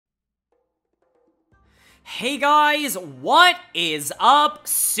Hey guys, what is up?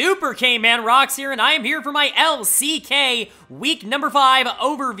 Super K-Man Rocks here, and I am here for my LCK week number 5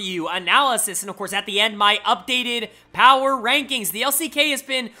 overview analysis, and of course at the end, my updated power rankings. The LCK has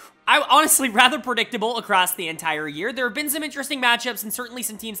been honestly rather predictable across the entire year. There have been some interesting matchups and certainly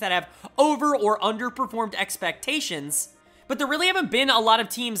some teams that have over or underperformed expectations. But there really haven't been a lot of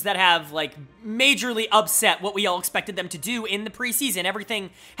teams that have, like, majorly upset what we all expected them to do in the preseason.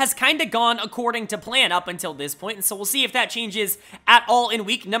 Everything has kind of gone according to plan up until this point, and so we'll see if that changes at all in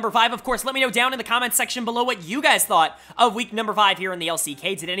week number 5. Of course, let me know down in the comments section below what you guys thought of week number 5 here in the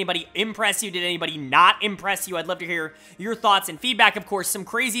LCK. Did anybody impress you? Did anybody not impress you? I'd love to hear your thoughts and feedback. Of course, some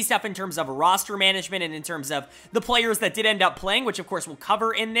crazy stuff in terms of roster management and in terms of the players that did end up playing, which of course we'll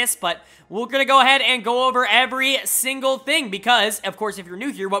cover in this, but we're going to go ahead and go over every single thing. Because, of course, if you're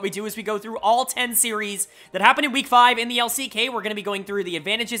new here, what we do is we go through all 10 series that happened in week 5 in the LCK. We're going to be going through the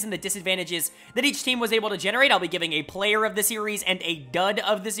advantages and the disadvantages that each team was able to generate. I'll be giving a player of the series and a dud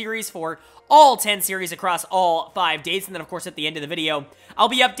of the series for all 10 series across all 5 days. And then, of course, at the end of the video, I'll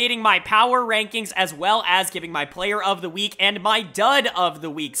be updating my power rankings as well as giving my player of the week and my dud of the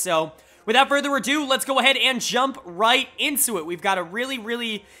week. So, without further ado, let's go ahead and jump right into it. We've got a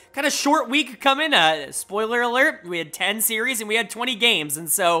really kind of short week coming. Spoiler alert, we had 10 series and we had 20 games. And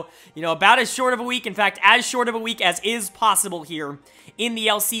so, you know, about as short of a week, in fact, as short of a week as is possible here in the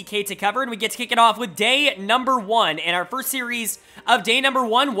LCK to cover. And we get to kick it off with day number 1. And our first series of day number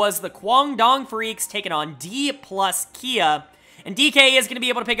 1 was the Kwangdong Freecs taking on Dplus KIA. And DK is going to be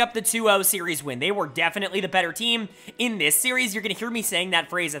able to pick up the 2-0 series win. They were definitely the better team in this series. You're going to hear me saying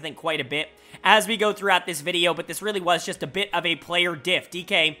that phrase, I think, quite a bit as we go throughout this video, but this really was just a bit of a player diff.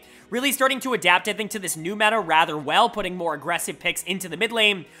 DK really starting to adapt, I think, to this new meta rather well, putting more aggressive picks into the mid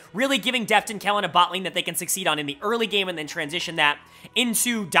lane, really giving Deft and Kellen a bot lane that they can succeed on in the early game, and then transition that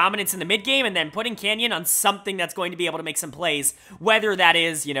into dominance in the mid game, and then putting Canyon on something that's going to be able to make some plays, whether that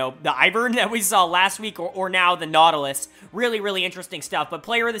is, you know, the Ivern that we saw last week, or now the Nautilus. Really interesting stuff, but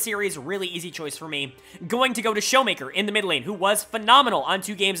player of the series, really easy choice for me. Going to go to Showmaker in the mid lane, who was phenomenal on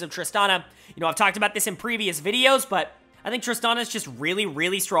 2 games of Tristana. You know, I've talked about this in previous videos, but I think Tristana is just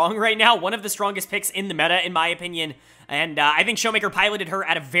really strong right now. One of the strongest picks in the meta, in my opinion. And I think Showmaker piloted her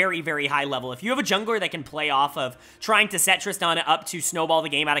at a very high level. If you have a jungler that can play off of trying to set Tristana up to snowball the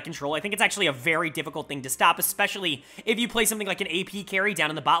game out of control, I think it's actually a very difficult thing to stop, especially if you play something like an AP carry down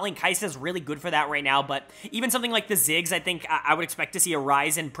in the bot lane. Kai'Sa's really good for that right now, but even something like the Ziggs, I think I would expect to see a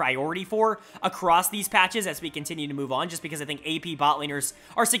rise in priority for across these patches as we continue to move on, just because I think AP bot laners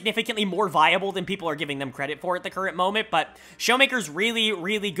are significantly more viable than people are giving them credit for at the current moment. But Showmaker's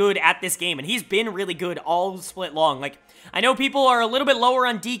really good at this game, and he's been really good all split long. Like, I know people are a little bit lower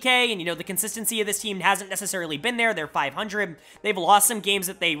on DK, and, you know, the consistency of this team hasn't necessarily been there. They're 500. They've lost some games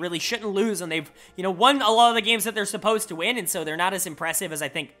that they really shouldn't lose, and they've, you know, won a lot of the games that they're supposed to win, and so they're not as impressive as I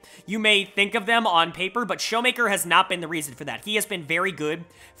think you may think of them on paper, but Showmaker has not been the reason for that. He has been very good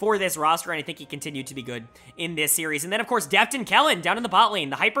for this roster, and I think he continued to be good in this series. And then, of course, Deft and Kellen down in the bot lane.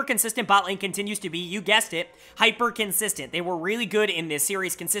 The hyper-consistent bot lane continues to be, you guessed it, hyper-consistent. They were really good in this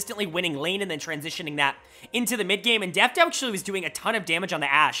series, consistently winning lane and then transitioning that into the mid game, and Deft actually was doing a ton of damage on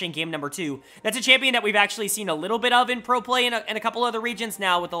the Ashe in game number 2. That's a champion that we've actually seen a little bit of in pro play in a couple other regions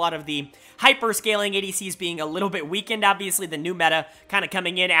now, with a lot of the hyper-scaling ADCs being a little bit weakened. Obviously, the new meta kind of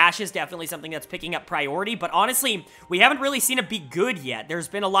coming in. Ashe is definitely something that's picking up priority, but honestly, we haven't really seen it be good yet. There's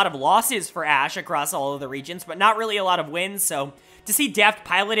been a lot of losses for Ashe across all of the regions, but not really a lot of wins, so to see Deft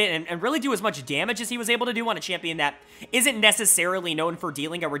pilot it and really do as much damage as he was able to do on a champion that isn't necessarily known for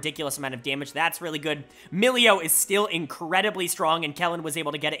dealing a ridiculous amount of damage, that's really good. Milio is still incredibly strong, and Kellen was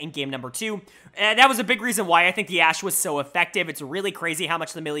able to get it in game number 2. And that was a big reason why I think the Ashe was so effective. It's really crazy how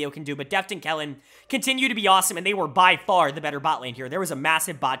much the Milio can do, but Deft and Kellen continue to be awesome, and they were by far the better bot lane here. There was a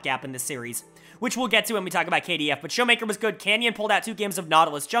massive bot gap in this series, which we'll get to when we talk about KDF, but Showmaker was good. Canyon pulled out 2 games of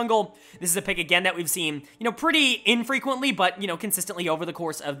Nautilus jungle. This is a pick, again, that we've seen, you know, pretty infrequently, but, you know, consistently over the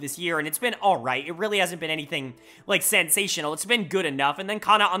course of this year, and it's been alright. It really hasn't been anything, like, sensational. It's been good enough, and then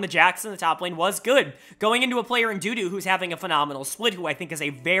Kana on the Jax in the top lane was good. Going into a player in Dudu who's having a phenomenal split, who I think is a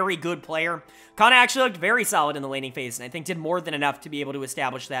very good player. Kana actually looked very solid in the laning phase, and I think did more than enough to be able to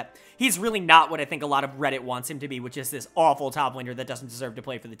establish that he's really not what I think a lot of Reddit wants him to be, which is this awful top laner that doesn't deserve to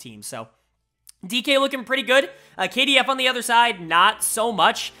play for the team, so DK looking pretty good. KDF on the other side, not so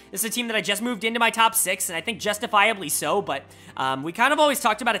much. This is a team that I just moved into my top 6, and I think justifiably so, but we kind of always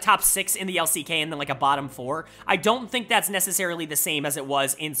talked about a top 6 in the LCK and then like a bottom 4. I don't think that's necessarily the same as it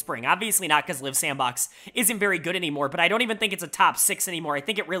was in spring. Obviously not, because Liiv SANDBOX isn't very good anymore, but I don't even think it's a top 6 anymore. I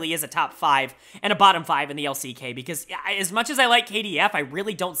think it really is a top 5 and a bottom 5 in the LCK, because as much as I like KDF, I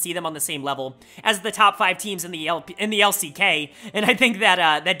really don't see them on the same level as the top 5 teams in the LCK, and I think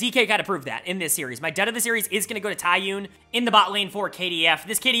that DK kind of proved that in this series. My dud of the series is going to go to Taiyun in the bot lane for KDF.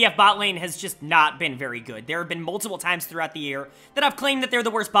 This KDF bot lane has just not been very good. There have been multiple times throughout the year that I've claimed that they're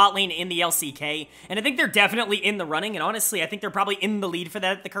the worst bot lane in the LCK, and I think they're definitely in the running, and honestly, I think they're probably in the lead for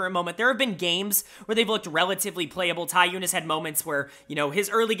that at the current moment. There have been games where they've looked relatively playable. Taiyun has had moments where, you know, his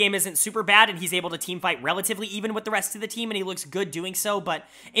early game isn't super bad, and he's able to team fight relatively even with the rest of the team, and he looks good doing so, but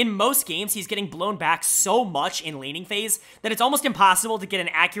in most games, he's getting blown back so much in laning phase that it's almost impossible to get an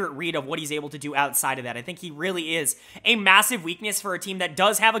accurate read of what he's able to do outside of that. I think he really is a massive weakness for a team that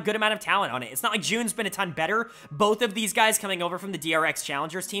does have a good amount of talent on it. It's not like June's been a ton better. Both of these guys coming over from the DRX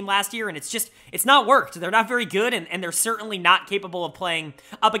Challengers team last year, and it's not worked. They're not very good, and they're certainly not capable of playing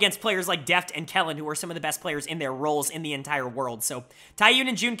up against players like Deft and Kellen, who are some of the best players in their roles in the entire world. So Taiyun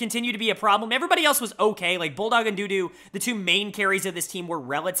and June continue to be a problem. Everybody else was okay. Like Bulldog and Dudu, the two main carries of this team, were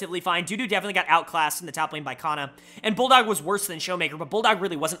relatively fine. Dudu definitely got outclassed in the top lane by Kana, and Bulldog was worse than Showmaker, but Bulldog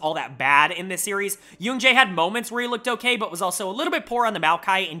really wasn't all that bad in this series. Youngjae had moments where he looked okay, but was also a little bit poor on the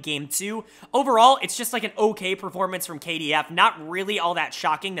Maokai in game 2. Overall, it's just like an okay performance from KDF. Not really all that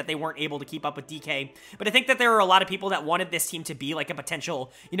shocking that they weren't able to keep up with DK, but I think that there are a lot of people that wanted this team to be like a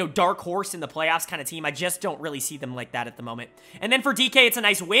potential, you know, dark horse in the playoffs kind of team. I just don't really see them like that at the moment. And then for DK, it's a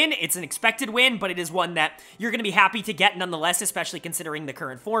nice win. It's an expected win, but it is one that you're going to be happy to get nonetheless, especially considering the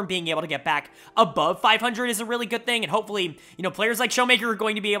current form. Being able to get back above 500 is a really good thing, and hopefully, you know, players like Showmaker are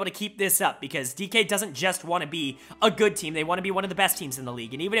going to be able to keep this up, because DK doesn't just want to be a good team. They want to be one of the best teams in the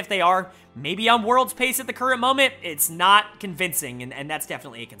league, and even if they are maybe on World's pace at the current moment, it's not convincing, and that's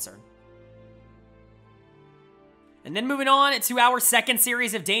definitely a concern. And then moving on to our second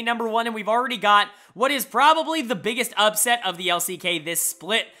series of day number 1, and we've already got what is probably the biggest upset of the LCK this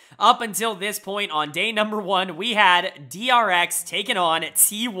split. Up until this point on day number 1, we had DRX taking on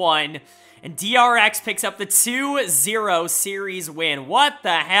T1, and DRX picks up the 2-0 series win. What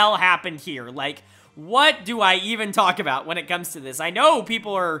the hell happened here? Like, what do I even talk about when it comes to this? I know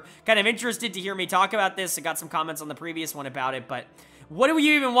people are kind of interested to hear me talk about this. I got some comments on the previous one about it, but what do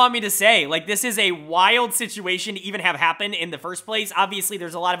you even want me to say? Like, this is a wild situation to even have happen in the first place. Obviously,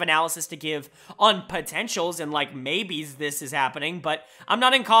 there's a lot of analysis to give on potentials and, like, maybes this is happening, but I'm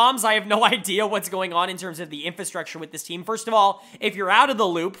not in comms. I have no idea what's going on in terms of the infrastructure with this team. First of all, if you're out of the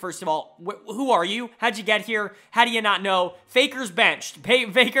loop, first of all, who are you? How'd you get here? How do you not know? Faker's benched.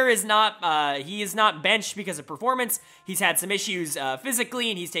 Faker is not, he is not benched because of performance. He's had some issues physically,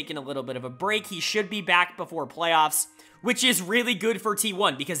 and he's taken a little bit of a break. He should be back before playoffs, which is really good for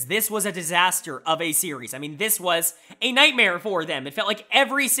T1, because this was a disaster of a series. I mean, this was a nightmare for them. It felt like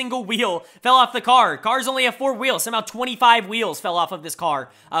every single wheel fell off the car. Cars only have 4 wheels. Somehow 25 wheels fell off of this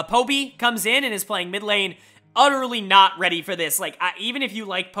car. Poby comes in and is playing mid lane, utterly not ready for this. Like, even if you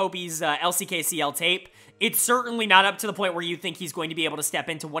like Poby's LCKCL tape, it's certainly not up to the point where you think he's going to be able to step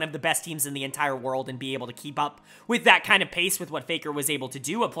into one of the best teams in the entire world and be able to keep up with that kind of pace with what Faker was able to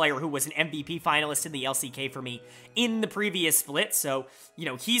do, a player who was an MVP finalist in the LCK for me in the previous split. So, you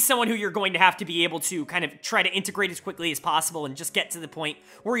know, he's someone who you're going to have to be able to kind of try to integrate as quickly as possible and just get to the point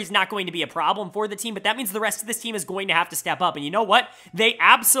where he's not going to be a problem for the team. But that means the rest of this team is going to have to step up. And you know what? They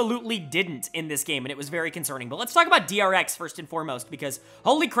absolutely didn't in this game, and it was very concerning. But let's talk about DRX first and foremost, because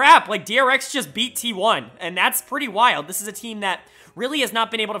holy crap, like, DRX just beat T1. And that's pretty wild. This is a team that really has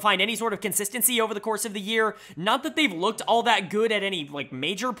not been able to find any sort of consistency over the course of the year. Not that they've looked all that good at any, like,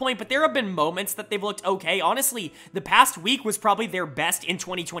 major point, but there have been moments that they've looked okay. Honestly, the past week was probably their best in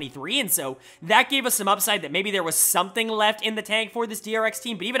 2023, and so that gave us some upside that maybe there was something left in the tank for this DRX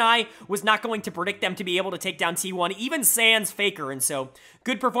team, but even I was not going to predict them to be able to take down T1, even sans Faker, and so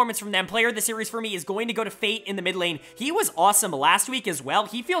good performance from them. Player of the series for me is going to go to Fate in the mid lane. He was awesome last week as well.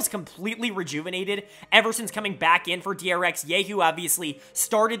 He feels completely rejuvenated ever since coming back in for DRX. Yehu obviously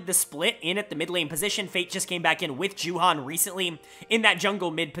started the split in at the mid lane position. Fate just came back in with Juhan recently in that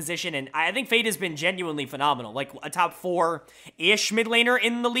jungle mid position, and I think Fate has been genuinely phenomenal. Like a top 4-ish mid laner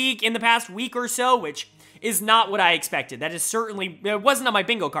in the league in the past week or so, which is not what I expected. That is certainly, it wasn't on my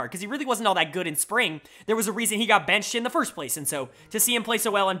bingo card, because he really wasn't all that good in spring. There was a reason he got benched in the first place, and so to see him play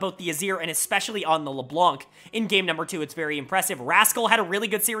so well on both the Azir and especially on the LeBlanc in game number 2, it's very impressive. Rascal had a really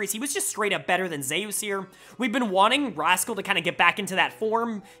good series. He was just straight up better than Zeus here. We've been wanting Rascal to kind of get back into that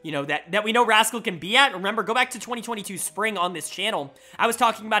form, you know, that we know Rascal can be at. Remember, go back to 2022 spring on this channel. I was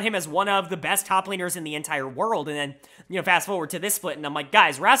talking about him as one of the best top laners in the entire world, and then, you know, fast forward to this split, and I'm like,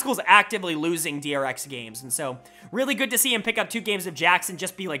 guys, Rascal's actively losing DRX games, and so really good to see him pick up 2 games of Jax and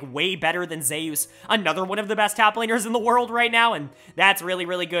just be, like, way better than Zeus, another one of the best top laners in the world right now, and that's really,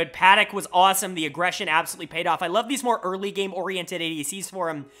 really good. Paddock was awesome. The aggression absolutely paid off. I love these more early game-oriented ADCs for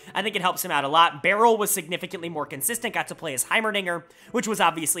him. I think it helps him out a lot. Beryl was significantly more consistent, got to play as Heimerdinger, which was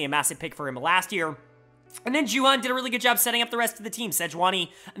obviously a massive pick for him last year. And then Juhan did a really good job setting up the rest of the team. Sejuani,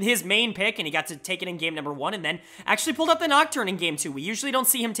 his main pick, and he got to take it in game number 1, and then actually pulled up the Nocturne in game 2. We usually don't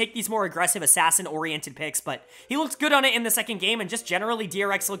see him take these more aggressive assassin-oriented picks, but he looked good on it in the second game, and just generally,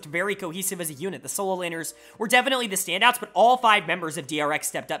 DRX looked very cohesive as a unit. The solo laners were definitely the standouts, but all 5 members of DRX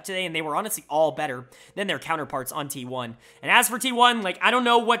stepped up today, and they were honestly all better than their counterparts on T1. And as for T1, like, I don't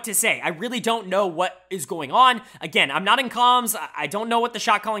know what to say. I really don't know what is going on. Again, I'm not in comms. I don't know what the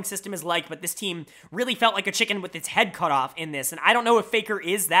shot calling system is like, but this team really felt like a chicken with its head cut off in this, and I don't know if Faker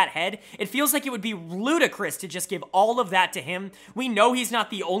is that head. It feels like it would be ludicrous to just give all of that to him. We know he's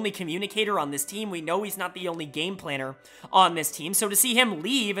not the only communicator on this team. We know he's not the only game planner on this team, so to see him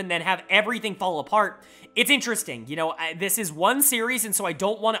leave and then have everything fall apart, it's interesting. You know, this is one series, and so I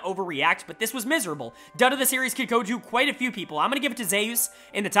don't want to overreact, but this was miserable. Dud of the series could go to quite a few people. I'm going to give it to Zeus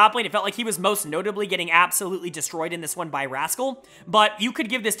in the top lane. It felt like he was most notably getting absolutely destroyed in this one by Rascal, but you could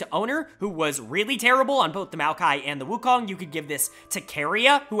give this to Owner, who was really terrible on both the Maokai and the Wukong. You could give this to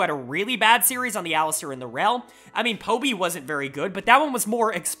KIA, who had a really bad series on the Alistar and the Rel. I mean, Poby wasn't very good, but that one was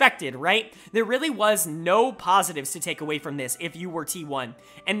more expected, right? There really was no positives to take away from this if you were T1,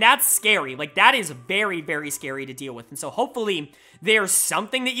 and that's scary. Like, that is very, very scary to deal with, and so hopefully there's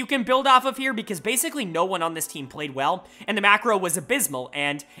something that you can build off of here, because basically no one on this team played well, and the macro was abysmal,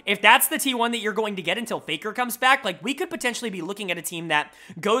 and if that's the T1 that you're going to get until Faker comes back, like, we could potentially be looking at a team that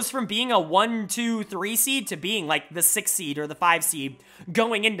goes from being a 1, 2, 3 seed to being like the 6 seed or the 5 seed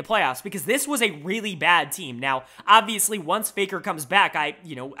going into playoffs, because this was a really bad team. Now, obviously, once Faker comes back,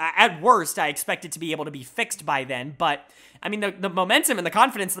 at worst, I expect it to be able to be fixed by then, but I mean, the momentum and the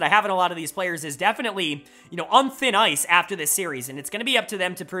confidence that I have in a lot of these players is definitely, you know, on thin ice after this series, and it's going to be up to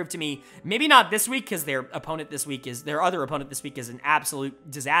them to prove to me, maybe not this week, because their other opponent this week is an absolute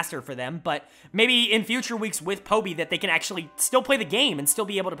disaster for them, but maybe in future weeks with Poby that they can actually still play the game and still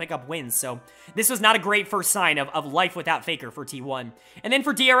be able to pick up wins. So this was not a great first sign of life without Faker for T1. And then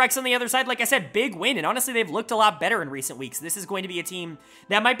for DRX on the other side, like I said, big win, and honestly, they've looked a lot better in recent weeks. This is going to be a team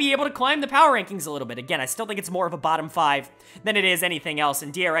that might be able to climb the power rankings a little bit. Again, I still think it's more of a bottom 5 than it is anything else,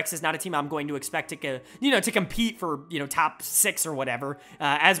 and DRX is not a team I'm going to expect to compete for, you know, top 6 or whatever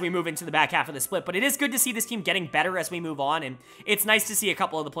as we move into the back half of the split. But it is good to see this team getting better as we move on, and it's nice to see a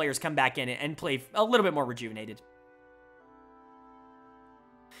couple of the players come back in and play a little bit more rejuvenated.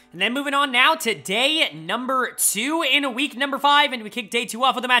 And then moving on now to day number 2 in week number 5, and we kick day 2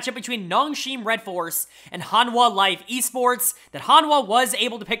 off with a matchup between Nongshim RedForce and Hanwha Liiv Esports that Hanwha was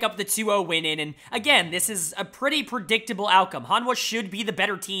able to pick up the 2-0 win in, and again, this is a pretty predictable outcome. Hanwha should be the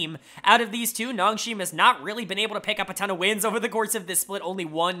better team out of these two. Nongshim has not really been able to pick up a ton of wins over the course of this split, only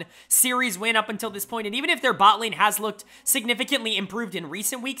 1 series win up until this point, and even if their bot lane has looked significantly improved in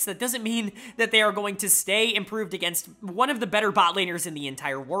recent weeks, that doesn't mean that they are going to stay improved against one of the better bot laners in the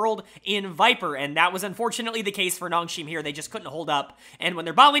entire world in Viper, and that was unfortunately the case for Nongshim here. They just couldn't hold up, and when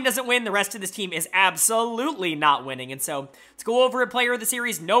their bot lane doesn't win, the rest of this team is absolutely not winning. And so let's go over a player of the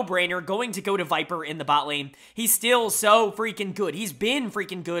series, no-brainer, going to go to Viper in the bot lane. He's still so freaking good. He's been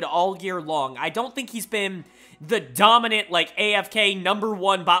freaking good all year long. I don't think he's been the dominant, like, AFK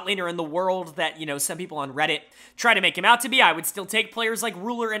 #1 bot laner in the world that, you know, some people on Reddit try to make him out to be. I would still take players like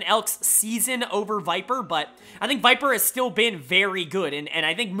Ruler and Elk's season over Viper, but I think Viper has still been very good, and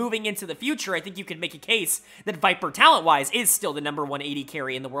I think moving into the future, I think you could make a case that Viper, talent-wise, is still the #1 AD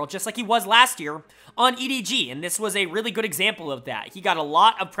carry in the world, just like he was last year on EDG, and this was a really good example of that. He got a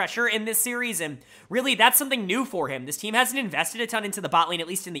lot of pressure in this series, and really, that's something new for him. This team hasn't invested a ton into the bot lane, at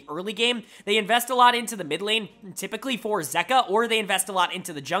least in the early game. They invest a lot into the mid lane, typically for Zeka, or they invest a lot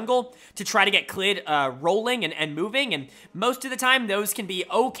into the jungle to try to get Klid rolling and moving, and most of the time, those can be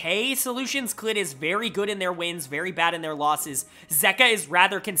okay solutions. Klid is very good in their wins, very bad in their losses. Zeka is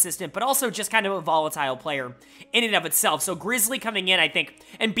rather consistent, but also just kind of a volatile player in and of itself. So Grizzly coming in, I think,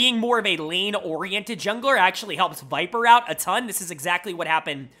 and being more of a lane-oriented jungler actually helps Viper out a ton. This is exactly what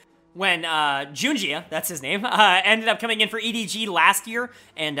happened when Gen.G, that's his name, ended up coming in for EDG last year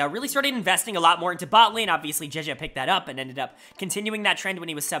and really started investing a lot more into bot lane. Obviously, Gen.G picked that up and ended up continuing that trend when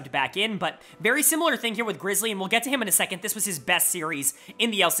he was subbed back in, but very similar thing here with Grizzly, and we'll get to him in a second. This was his best series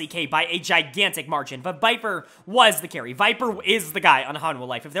in the LCK by a gigantic margin, but Viper was the carry. Viper is the guy on Hanwha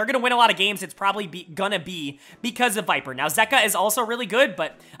Life. If they're going to win a lot of games, it's probably gonna be because of Viper. Now, Zeka is also really good,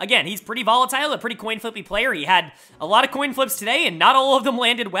 but again, he's pretty volatile, a pretty coin flippy player. He had a lot of coin flips today, and not all of them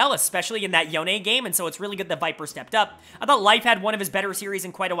landed well, especially in that Yone game, and so it's really good that Viper stepped up. I thought Liiv had one of his better series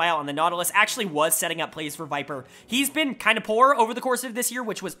in quite a while on the Nautilus, actually was setting up plays for Viper. He's been kind of poor over the course of this year,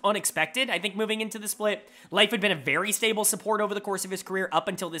 which was unexpected. I think moving into the split, Liiv had been a very stable support over the course of his career up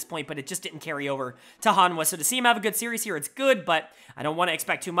until this point, but it just didn't carry over to Hanwha, so to see him have a good series here, it's good, but I don't want to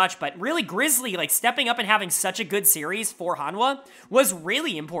expect too much. But really, Grizzly, like, stepping up and having such a good series for Hanwha was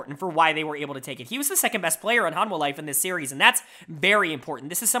really important for why they were able to take it. He was the second best player on Hanwha Life in this series, and that's very important.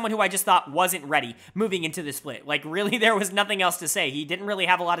 This is someone who I just thought wasn't ready moving into the split. Like, really, there was nothing else to say. He didn't really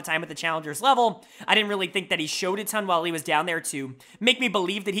have a lot of time at the Challengers level. I didn't really think that he showed a ton while he was down there to make me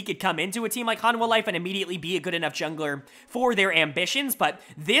believe that he could come into a team like Hanwha Life and immediately be a good enough jungler for their ambitions, but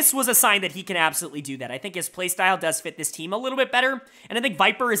this was a sign that he can absolutely do that. I think his playstyle does fit this team a little bit better, and I think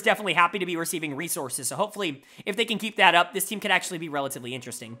Viper is definitely happy to be receiving resources, so hopefully, if they can keep that up, this team could actually be relatively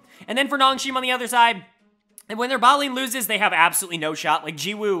interesting. And then for Nongshim on the other side, and when their bot lane loses, they have absolutely no shot. Like,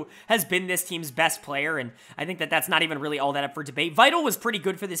 Jiwoo has been this team's best player, and I think that that's not even really all that up for debate. Vital was pretty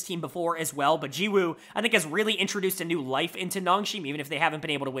good for this team before as well, but Jiwoo, I think, has really introduced a new life into Nongshim, even if they haven't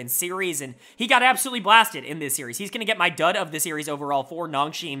been able to win series, and he got absolutely blasted in this series. He's going to get my dud of the series overall for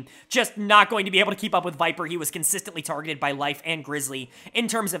Nongshim, just not going to be able to keep up with Viper. He was consistently targeted by Life and Grizzly in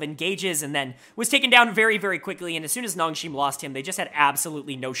terms of engages, and then was taken down very, very quickly, and as soon as Nongshim lost him, they just had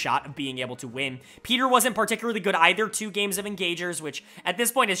absolutely no shot of being able to win. Peter wasn't particularly good either, 2 games of engagers, which at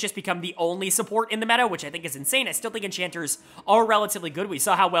this point has just become the only support in the meta, which I think is insane. I still think enchanters are relatively good. We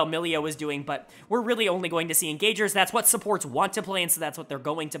saw how well Milio was doing, but we're really only going to see engagers. That's what supports want to play, and so that's what they're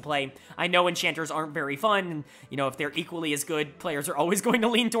going to play. I know enchanters aren't very fun, and, you know, if they're equally as good, players are always going to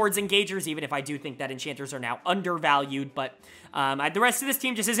lean towards engagers, even if I do think that enchanters are now undervalued, but the rest of this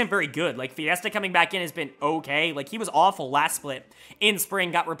team just isn't very good. Like, Fiesta coming back in has been okay. Like, he was awful last split in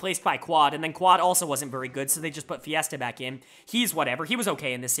spring, got replaced by Quad, and then Quad also wasn't very good, so they just put Fiesta back in. He's whatever. He was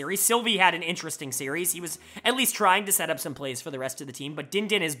okay in this series. Sylvie had an interesting series. He was at least trying to set up some plays for the rest of the team, but Din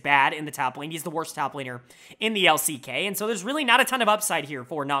Din is bad in the top lane. He's the worst top laner in the LCK, and so there's really not a ton of upside here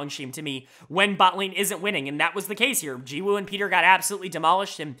for Nongshim to me when bot lane isn't winning, and that was the case here. Jiwoo and Peter got absolutely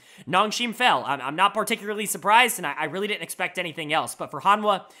demolished, and Nongshim fell. I'm not particularly surprised, and I really didn't expect anything else, but for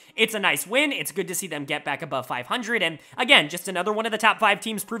Hanwha, it's a nice win. It's good to see them get back above 500, and again, just another one of the top 5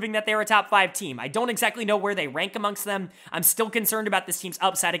 teams proving that they're a top 5 team. I don't exactly know where they rank amongst them. I'm still concerned about this team's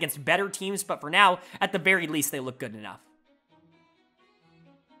upside against better teams, but for now, at the very least, they look good enough.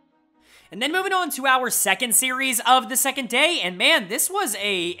 And then moving on to our second series of the second day, and man, this was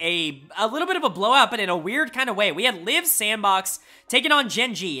a little bit of a blowout, but in a weird kind of way. We had Liiv SANDBOX taking on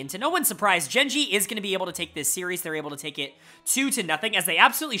Gen.G, and to no one's surprise, Gen.G is going to be able to take this series. They're able to take it 2-0, as they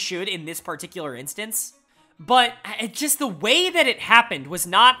absolutely should in this particular instance. But just the way that it happened was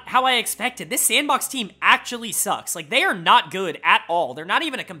not how I expected. This SANDBOX team actually sucks. Like, they are not good at all. They're not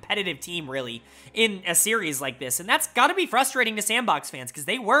even a competitive team, really, in a series like this. And that's got to be frustrating to SANDBOX fans, because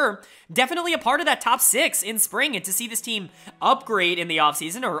they were definitely a part of that top 6 in spring. And to see this team upgrade in the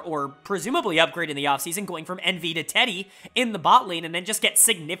offseason, or presumably upgrade in the offseason, going from Envy to Teddy in the bot lane, and then just get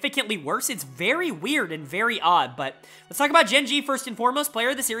significantly worse, it's very weird and very odd. But let's talk about Gen.G first and foremost. Player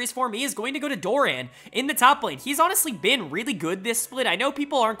of the series for me is going to go to Doran in the top lane. He's honestly been really good this split. I know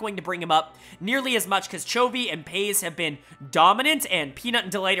people aren't going to bring him up nearly as much because Chovy and Pays have been dominant, and Peanut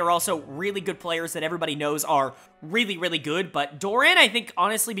and Delight are also really good players that everybody knows are really, really good, but Doran, I think,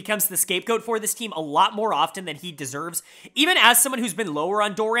 honestly becomes the scapegoat for this team a lot more often than he deserves. Even as someone who's been lower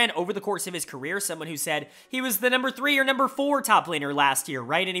on Doran over the course of his career, someone who said he was the number 3 or number 4 top laner last year,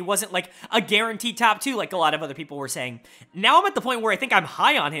 right? And he wasn't like a guaranteed top 2 like a lot of other people were saying. Now I'm at the point where I think I'm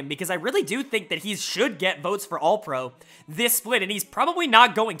high on him because I really do think that he should get votes for All-Pro this split, and he's probably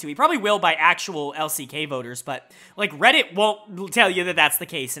not going to. He probably will by actual LCK voters, but like Reddit won't tell you that that's the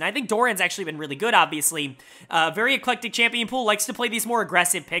case, and I think Doran's actually been really good, obviously. very eclectic champion pool, likes to play these more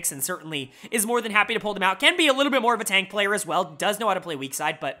aggressive picks, and certainly is more than happy to pull them out. Can be a little bit more of a tank player as well, does know how to play weak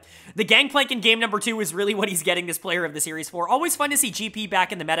side, but the Gangplank in game number 2 is really what he's getting this player of the series for. Always fun to see GP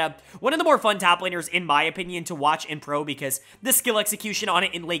back in the meta. One of the more fun top laners, in my opinion, to watch in pro, because the skill execution on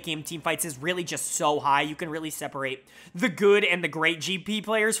it in late game team fights is really just so high. You can really separate the good and the great GP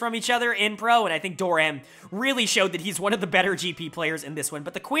players from each other in pro, and I think Doran really showed that he's one of the better GP players in this one.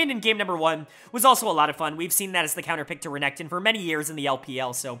 But the Quinn in game number 1 was also a lot of fun. We've seen that as the counterpick to Renekton for many years in the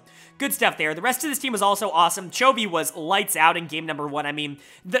LPL, so good stuff there. The rest of this team was also awesome. Chovy was lights out in game number 1. I mean,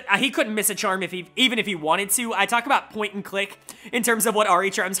 he couldn't miss a charm even if he wanted to. I talk about point and click in terms of what RE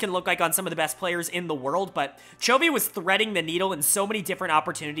charms can look like on some of the best players in the world, but Chovy was threading the needle in so many different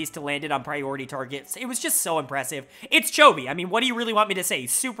opportunities to land it on priority targets. It was just so impressive. It's Chovy. I mean, what do you really want me to say?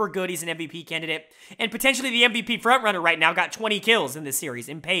 Super good. He's an MVP candidate, and potentially the MVP frontrunner right now. Got 20 kills in this series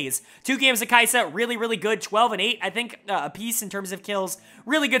in Pays. 2 games of Kaisa, really, really good. 12 and 8, I think, a piece in terms of kills.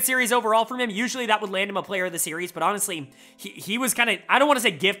 Really good series overall from him. Usually that would land him a player of the series, but honestly, he was kind of, I don't want to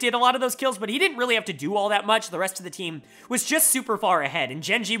say gifted a lot of those kills, but he didn't really have to do all that much. The rest of the team was just super far ahead, and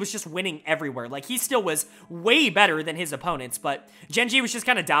Gen.G was just winning everywhere. Like, he still was way better than his opponents, but Gen.G was just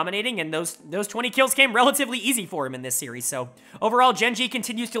kind of dominating, and those 20 kills came relatively easy for him in this series. So overall, Gen.G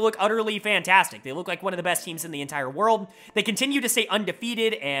continues to look utterly fantastic. They look like one of the best teams in the entire world. They continue to stay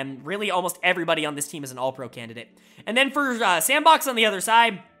undefeated, and really almost everybody on this team is an all-pro candidate. And then for SANDBOX on the other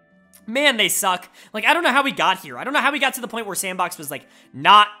side, man, they suck. Like, I don't know how we got here. I don't know how we got to the point where SANDBOX was, like,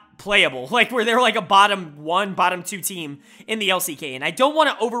 not playable, like where they're like a bottom 1, bottom 2 team in the LCK. And I don't want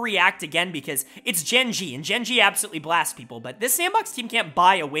to overreact again because it's Gen.G, and Gen.G absolutely blasts people, but this SANDBOX team can't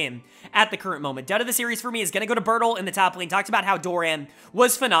buy a win at the current moment. Dud of the series for me is going to go to Bertle in the top lane. Talked about how Doran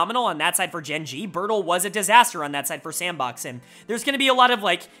was phenomenal on that side for Gen.G. Bertle was a disaster on that side for SANDBOX, and there's going to be a lot of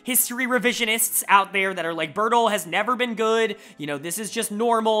like history revisionists out there that are like, Bertle has never been good, you know, this is just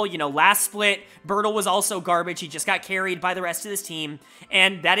normal, you know, last split, Bertle was also garbage, he just got carried by the rest of this team,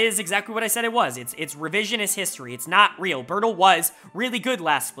 and that is exactly what I said it was. It's revisionist history. It's not real. Bertle was really good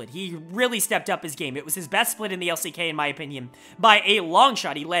last split. He really stepped up his game. It was his best split in the LCK, in my opinion, by a long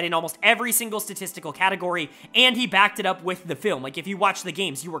shot. He led in almost every single statistical category, and he backed it up with the film. Like, if you watch the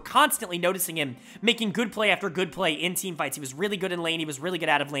games, you were constantly noticing him making good play after good play in team fights. He was really good in lane. He was really good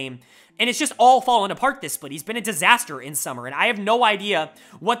out of lane, and it's just all fallen apart this split. He's been a disaster in summer, and I have no idea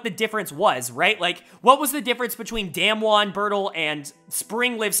what the difference was, right? Like, what was the difference between Damwon, Bertle, and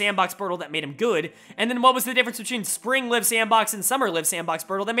Spring Live SANDBOX Bertle that made him good, and then what was the difference between Spring Live SANDBOX and Summer Live SANDBOX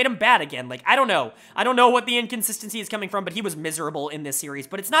Bertle that made him bad again? Like, I don't know. I don't know what the inconsistency is coming from, but he was miserable in this series.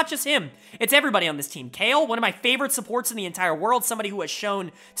 But it's not just him. It's everybody on this team. Kale, one of my favorite supports in the entire world, somebody who has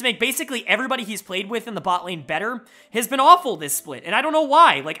shown to make basically everybody he's played with in the bot lane better, has been awful this split, and I don't know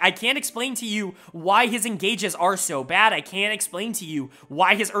why. Like, I can't explain to you why his engages are so bad. I can't explain to you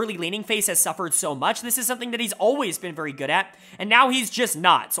why his early laning phase has suffered so much. This is something that he's always been very good at, and now he's just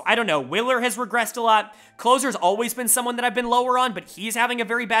not. So I don't know. Willer has regressed a lot. Closer's always been someone that I've been lower on, but he's having a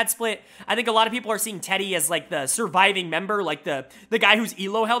very bad split. I think a lot of people are seeing Teddy as like the surviving member, like the guy who's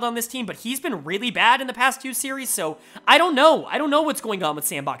elo held on this team, but he's been really bad in the past 2 series, so I don't know. I don't know what's going on with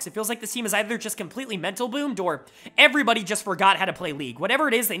SANDBOX. It feels like this team is either just completely mental boomed or everybody just forgot how to play League. Whatever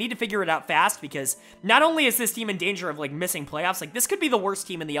it is, they need to figure it out fast, because not only is this team in danger of like missing playoffs, like this could be the worst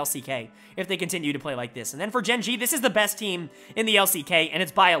team in the LCK if they continue to play like this. And then for Gen.G, this is the best team in the LCK, and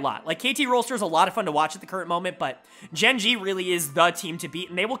it's by a lot. Like, KT Rolster is a lot of fun to watch at the current moment, but Gen.G really is the team to beat,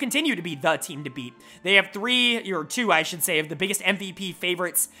 and they will continue to be the team to beat. They have 3, or 2, I should say, of the biggest MVP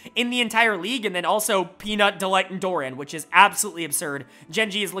favorites in the entire league, and then also Peanut, Delight, and Doran, which is absolutely absurd.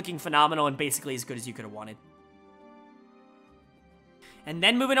 Gen.G is looking phenomenal and basically as good as you could have wanted. And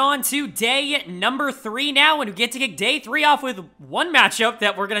then moving on to day number 3 now, and we get to kick day 3 off with one matchup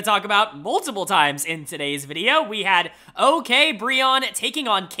that we're going to talk about multiple times in today's video. We had OK BRION taking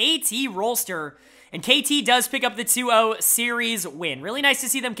on KT Rolster, and KT does pick up the 2-0 series win. Really nice to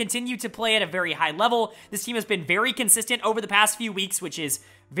see them continue to play at a very high level. This team has been very consistent over the past few weeks, which is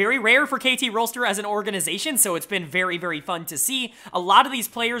very rare for KT Rolster as an organization, so it's been very, very fun to see. A lot of these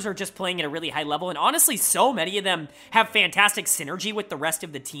players are just playing at a really high level, and honestly, so many of them have fantastic synergy with the rest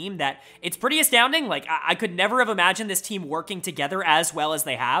of the team that it's pretty astounding. Like, I could never have imagined this team working together as well as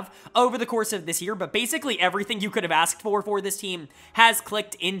they have over the course of this year, but basically everything you could have asked for this team has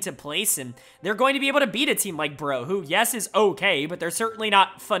clicked into place, and they're going to be able to beat a team like Bro, who, yes, is okay, but they're certainly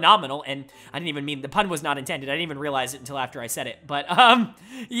not phenomenal, and I didn't even mean, the pun was not intended. I didn't even realize it until after I said it, but,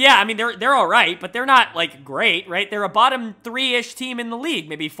 yeah, I mean, they're all right, but they're not, like, great, right? They're a bottom 3-ish team in the league,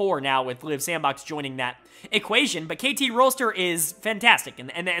 maybe 4 now with Liiv SANDBOX joining that equation, but KT Rolster is fantastic,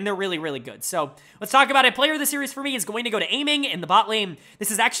 and they're really, really good. So let's talk about it. Player of the series for me is going to go to Aiming in the bot lane.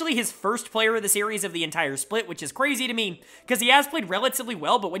 This is actually his first player of the series of the entire split, which is crazy to me because he has played relatively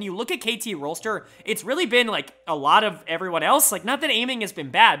well, but when you look at KT Rolster, it's really been like a lot of everyone else. Like, not that Aiming has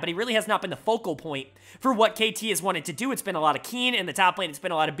been bad, but he really has not been the focal point for what KT has wanted to do. It's been a lot of Keen in the top lane, it's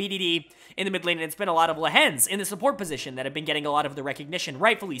been a lot of BDD in the mid lane, and it's been a lot of Lehens in the support position that have been getting a lot of the recognition,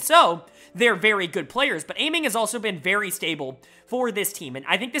 rightfully so. They're very good players, but Aiming has also been very stable for this team, and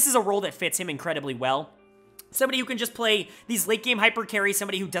I think this is a role that fits him incredibly well. Somebody who can just play these late game hyper carries,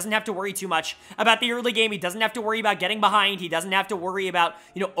 somebody who doesn't have to worry too much about the early game. He doesn't have to worry about getting behind. He doesn't have to worry about,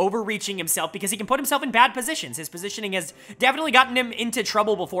 overreaching himself because he can put himself in bad positions. His positioning has definitely gotten him into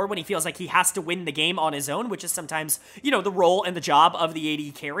trouble before when he feels like he has to win the game on his own, which is sometimes, the role and the job of the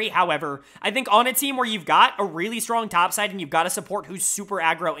AD carry. However, I think on a team where you've got a really strong top side and you've got a support who's super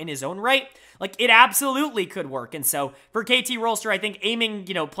aggro in his own right, like, it absolutely could work. And so for KT Rolster, I think Aiming,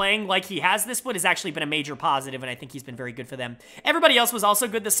 playing like he has this split has actually been a major positive, and I think he's been very good for them. Everybody else was also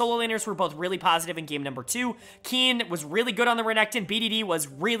good. The solo laners were both really positive in game number 2. Keen was really good on the Renekton. BDD was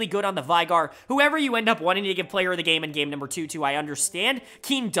really good on the Veigar. Whoever you end up wanting to give player of the game in game number 2 to, I understand.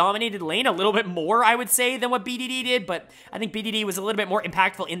 Keen dominated lane a little bit more, I would say, than what BDD did, but I think BDD was a little bit more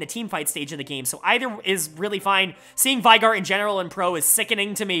impactful in the team fight stage of the game, so either is really fine. Seeing Veigar in general in pro is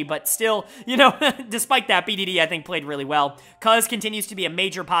sickening to me, but still, despite that, BDD, I think, played really well. Cuz continues to be a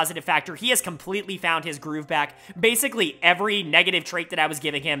major positive factor. He has completely found his groove back. Basically, every negative trait that I was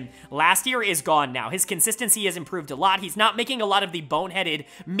giving him last year is gone now. His consistency has improved a lot. He's not making a lot of the boneheaded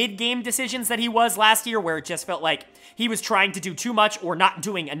mid-game decisions that he was last year, where it just felt like he was trying to do too much or not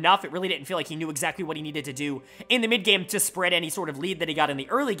doing enough. It really didn't feel like he knew exactly what he needed to do in the mid-game to spread any sort of lead that he got in the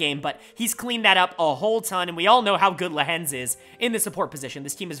early game, but he's cleaned that up a whole ton, and we all know how good Lehens is in the support position.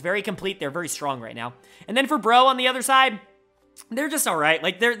 This team is very complete. They're very strong right now. And then for Bro on the other side, they're just all right.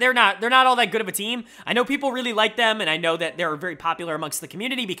 Like, they're not all that good of a team. I know people really like them, and I know that they're very popular amongst the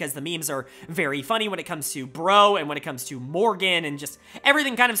community because the memes are very funny when it comes to Bro and when it comes to Morgan and just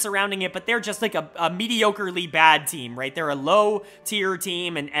everything kind of surrounding it, but they're just like a mediocrely bad team, right? They're a low-tier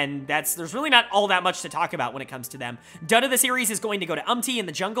team, and there's really not all that much to talk about when it comes to them. Dud of the series is going to go to Umti in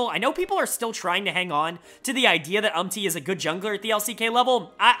the jungle. I know people are still trying to hang on to the idea that Umti is a good jungler at the LCK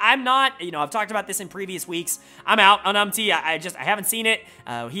level. I'm not. I've talked about this in previous weeks. I'm out on Umti. I haven't seen it.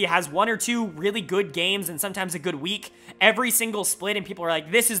 He has 1 or 2 really good games and sometimes a good week every single split, and people are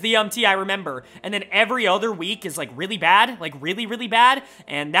like, this is the Umti I remember. And then every other week is like really bad, like really, really bad.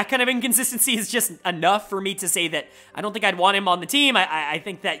 And that kind of inconsistency is just enough for me to say that I don't think I'd want him on the team. I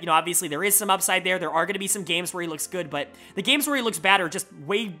think that, obviously there is some upside there. There are going to be some games where he looks good, but the games where he looks bad are just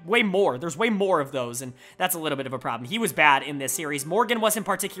way more. There's way more of those, and that's a little bit of a problem. He was bad in this series. Morgan wasn't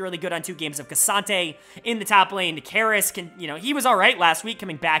particularly good on 2 games of Cassante in the top lane. Karis he was all right last week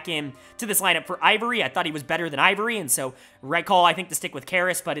coming back in to this lineup for Ivory. I thought he was better than Ivory, and so right call, I think, to stick with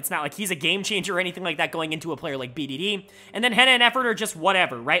Karis, but it's not like he's a game changer or anything like that going into a player like BDD. And then Henna and Effort are just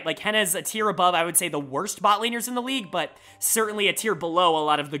whatever, right? Like, Henna's a tier above, I would say, the worst bot laners in the league, but certainly a tier below a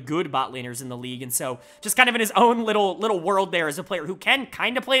lot of the good bot laners in the league, and so just kind of in his own little world there as a player who can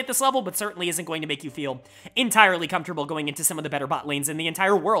kind of play at this level, but certainly isn't going to make you feel entirely comfortable going into some of the better bot lanes in the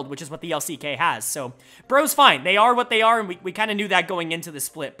entire world, which is what the LCK has. So Bro's fine. They are what they are, and we kind of knew that going into the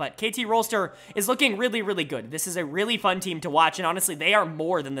split, but KT Rolster is looking really, really good. This is a really fun team to watch, and honestly, they are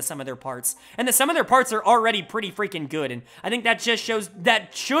more than the sum of their parts, and the sum of their parts are already pretty freaking good, and I think that just shows,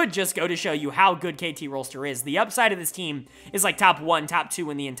 that should just go to show you how good KT Rolster is. The upside of this team is like top 1, top 2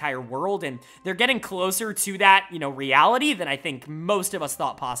 in the entire world, and they're getting closer to that, reality than I think most of us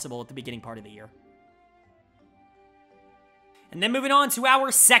thought possible at the beginning part of the year. And then moving on to our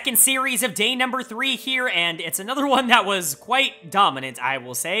second series of day number 3 here, and it's another one that was quite dominant, I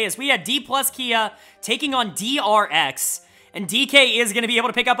will say, as we had Dplus KIA taking on DRX. And DK is going to be able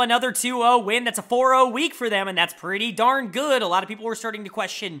to pick up another 2-0 win. That's a 4-0 week for them, and that's pretty darn good. A lot of people were starting to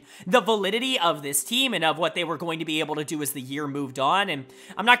question the validity of this team and of what they were going to be able to do as the year moved on. And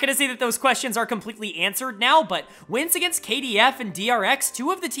I'm not going to say that those questions are completely answered now, but wins against KDF and DRX, 2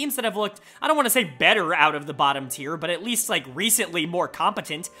 of the teams that have looked, I don't want to say better out of the bottom tier, but at least like recently more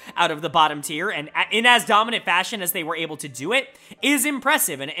competent out of the bottom tier, and in as dominant fashion as they were able to do it, is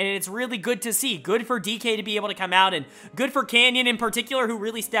impressive. And it's really good to see. Good for DK to be able to come out, and good for for Canyon in particular, who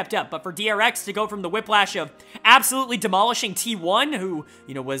really stepped up, but for DRX to go from the whiplash of absolutely demolishing T1, who,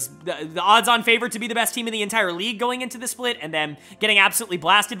 you know, was the odds-on favorite to be the best team in the entire league going into the split, and then getting absolutely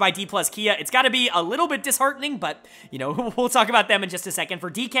blasted by Dplus KIA, it's got to be a little bit disheartening, but, you know, we'll talk about them in just a second.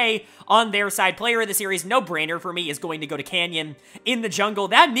 For DK, on their side, player of the series, no-brainer for me, is going to go to Canyon in the jungle.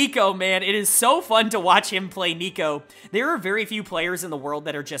 That Nico, man, it is so fun to watch him play Nico. There are very few players in the world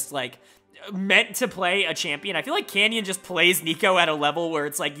that are just, like, meant to play a champion. I feel like Canyon just plays Nico at a level where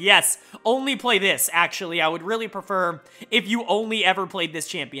it's like, yes, only play this, actually. I would really prefer if you only ever played this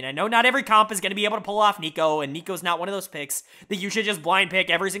champion. I know not every comp is going to be able to pull off Nico, and Nico's not one of those picks that you should just blind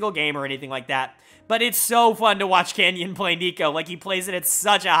pick every single game or anything like that. But it's so fun to watch Canyon play Nico. Like, he plays it at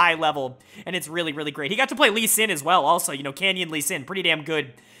such a high level, and it's really, really great. He got to play Lee Sin as well, also. You know, Canyon, Lee Sin, pretty damn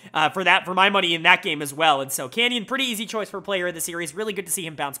good for my money in that game as well. And so Canyon, pretty easy choice for player of the series. Really good to see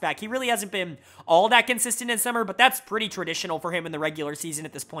him bounce back. He really hasn't been all that consistent in summer, but that's pretty traditional for him in the regular season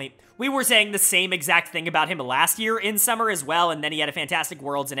at this point. We were saying the same exact thing about him last year in summer as well, and then he had a fantastic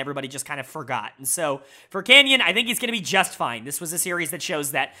Worlds, and everybody just kind of forgot. And so for Canyon, I think he's going to be just fine. This was a series that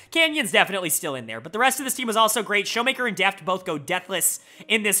shows that Canyon's definitely still in there, but the rest of this team was also great. Showmaker and Deft both go deathless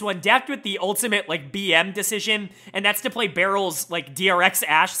in this one. Deft with the ultimate, like, BM decision, and that's to play Barrel's, like, DRX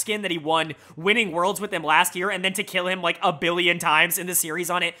Ashe skin that he won winning Worlds with him last year, and then to kill him like a billion times in the series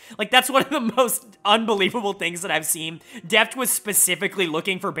on it. Like, that's one of the most unbelievable things that I've seen. Deft was specifically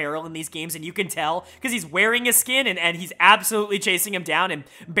looking for Barrel in these games, and you can tell because he's wearing his skin and he's absolutely chasing him down, and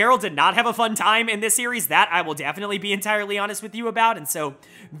Barrel did not have a fun time in this series. That I will definitely be entirely honest with you about, and so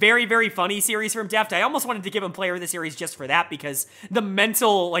very, very funny series from Deft. I almost wanted to give him player of the series just for that, because the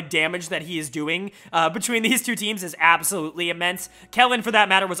mental, like, damage that he is doing between these two teams is absolutely immense. Kellen, for that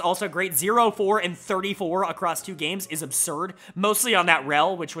matter, was also great. 0-4 and 34 across 2 games is absurd, mostly on that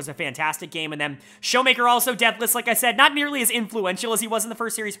Rel, which was a fantastic game. And then Showmaker also deathless, like I said, not nearly as influential as he was in the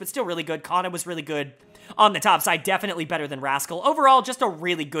first series, but still really good. Kana was really good on the top side, definitely better than Rascal. Overall, just a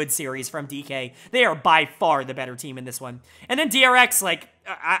really good series from DK. They are by far the better team in this one. And then DRX, like,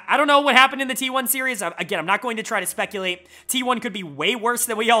 I don't know what happened in the T1 series. Again, I'm not going to try to speculate. T1 could be way worse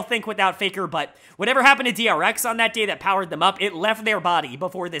than we all think without Faker, but whatever happened to DRX on that day that powered them up, it left their body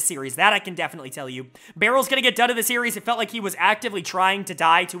before this series. That I can definitely tell you. Barrel's going to get done to the series. It felt like he was actively trying to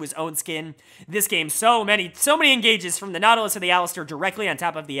die to his own skin. This game, so many engages from the Nautilus and the Alistair directly on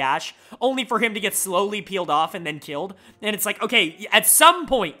top of the Ashe, only for him to get slowly peeled off and then killed. And it's like, okay, at some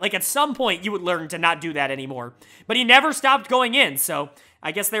point you would learn to not do that anymore. But he never stopped going in, so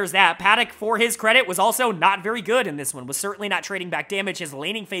I guess there's that. Paddock, for his credit, was also not very good in this one. Was certainly not trading back damage. His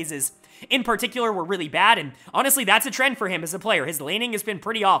laning phases, in particular, were really bad, and honestly, that's a trend for him as a player. His laning has been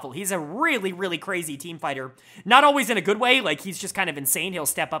pretty awful. He's a really, really crazy team fighter. Not always in a good way, like, he's just kind of insane. He'll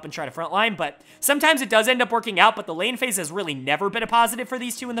step up and try to frontline, but sometimes it does end up working out, but the lane phase has really never been a positive for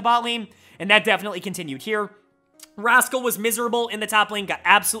these two in the bot lane, and that definitely continued here. Rascal was miserable in the top lane, got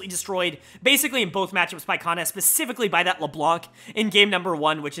absolutely destroyed, basically in both matchups by Kana, specifically by that LeBlanc in game number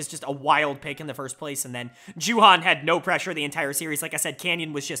 1, which is just a wild pick in the first place, and then Juhan had no pressure the entire series. Like I said,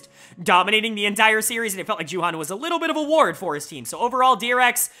 Canyon was just dominating the entire series, and it felt like Juhan was a little bit of a ward for his team. So overall,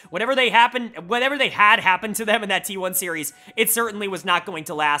 DRX, whatever they had happened to them in that T1 series, it certainly was not going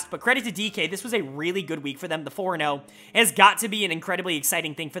to last, but credit to DK, this was a really good week for them. The 4-0 has got to be an incredibly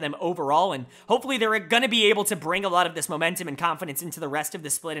exciting thing for them overall, and hopefully they're going to be able to bring a lot of this momentum and confidence into the rest of the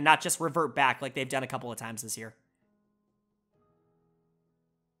split and not just revert back like they've done a couple of times this year.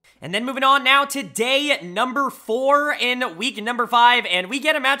 And then moving on now to day number 4 in week number 5, and we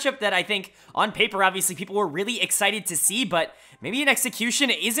get a matchup that I think on paper, obviously, people were really excited to see, but maybe in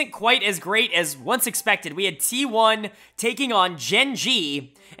execution isn't quite as great as once expected. We had T1 taking on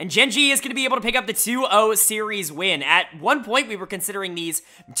Gen.G, and Gen.G is going to be able to pick up the 2-0 series win. At one point, we were considering these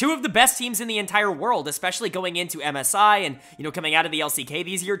 2 of the best teams in the entire world, especially going into MSI and, you know, coming out of the LCK,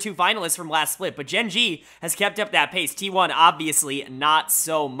 these year 2 finalists from last split, but Gen.G has kept up that pace. T1, obviously, not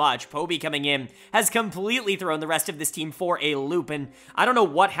so much. Poby coming in has completely thrown the rest of this team for a loop, and I don't know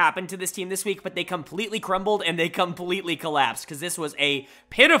what happened to this team this week, but they completely crumbled and they completely collapsed, because this was a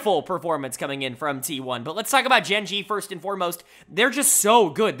pitiful performance coming in from T1. But let's talk about Gen.G first and foremost. They're just so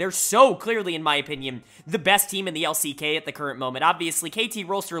good. They're so clearly, in my opinion, the best team in the LCK at the current moment. Obviously, KT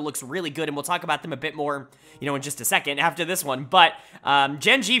Rolster looks really good, and we'll talk about them a bit more, you know, in just a second after this one. But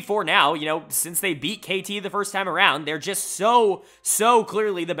Gen.G for now, you know, since they beat KT the first time around, they're just so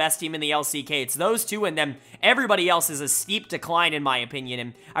clearly the best team in the LCK. It's those 2, and then everybody else is a steep decline, in my opinion,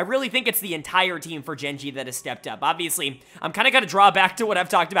 and I really think it's the entire team for Gen.G that has stepped up. Obviously, I'm kind of going to draw back to what I've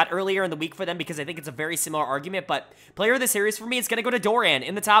talked about earlier in the week for them, because I think it's a very similar argument, but player of the series for me is going to go to Doran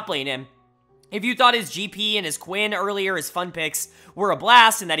in the top lane, and If you thought his GP and his Quinn earlier, his fun picks, were a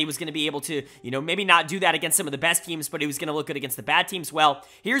blast and that he was going to be able to, maybe not do that against some of the best teams, but he was going to look good against the bad teams, well,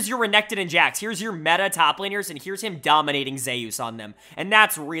 here's your Renekton and Jax. Here's your meta top laners, and here's him dominating Zeus on them. And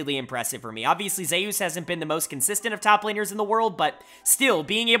that's really impressive for me. Obviously, Zeus hasn't been the most consistent of top laners in the world, but still,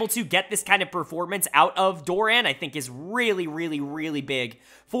 being able to get this kind of performance out of Doran, I think is really, really, really big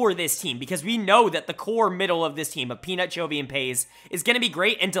for this team, because we know that the core middle of this team of Peanut, Chovy, and Paze is going to be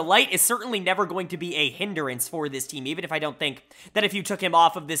great, and Delight is certainly never going to be a hindrance for this team, even if I don't think that if you took him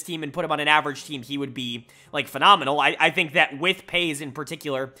off of this team and put him on an average team, he would be, like, phenomenal. I think that with Paze in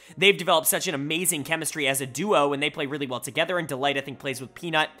particular, they've developed such an amazing chemistry as a duo, and they play really well together, and Delight, I think, plays with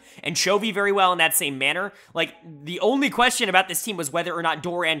Peanut and Chovy very well in that same manner. Like, the only question about this team was whether or not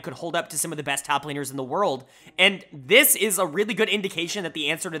Doran could hold up to some of the best top laners in the world, and this is a really good indication that the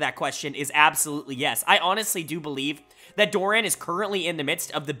answer to that question is absolutely yes. I honestly do believe that Doran is currently in the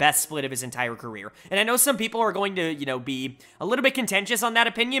midst of the best split of his entire career. And I know some people are going to, be a little bit contentious on that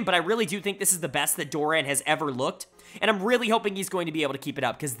opinion, but I really do think this is the best that Doran has ever looked. And I'm really hoping he's going to be able to keep it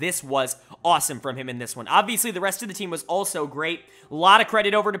up, because this was awesome from him in this one. Obviously, the rest of the team was also great. A lot of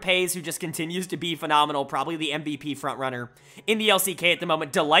credit over to Paze, who just continues to be phenomenal, probably the MVP frontrunner in the LCK at the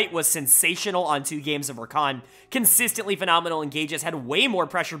moment. Delight was sensational on 2 games of Rakan. Consistently phenomenal engages, had way more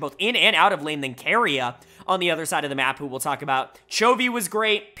pressure both in and out of lane than KIA on the other side of the map, who we'll talk about. Chovy was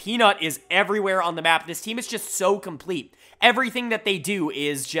great. Peanut is everywhere on the map. This team is just so complete. Everything that they do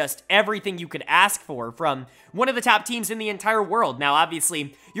is just everything you could ask for from one of the top teams in the entire world. Now,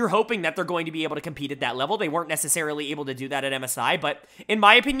 obviously, you're hoping that they're going to be able to compete at that level. They weren't necessarily able to do that at MSI, but in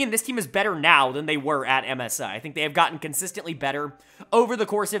my opinion, this team is better now than they were at MSI. I think they have gotten consistently better over the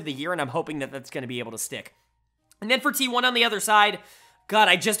course of the year, and I'm hoping that that's going to be able to stick. And then for T1 on the other side, God,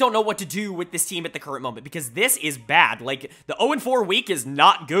 I just don't know what to do with this team at the current moment, because this is bad. Like, the 0-4 week is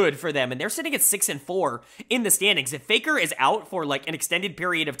not good for them, and they're sitting at 6-4 in the standings. If Faker is out for, like, an extended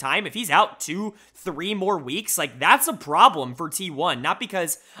period of time, if he's out 2-3 more weeks, like, that's a problem for T1. Not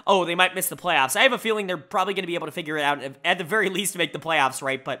because, oh, they might miss the playoffs. I have a feeling they're probably going to be able to figure it out, at the very least, to make the playoffs,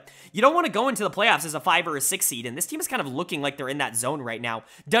 right? But you don't want to go into the playoffs as a 5 or a 6 seed, and this team is kind of looking like they're in that zone right now.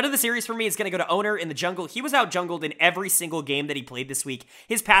 Done of the series for me is going to go to Owner in the jungle. He was out jungled in every single game that he played this week.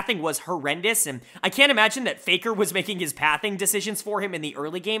 His pathing was horrendous, and I can't imagine that Faker was making his pathing decisions for him in the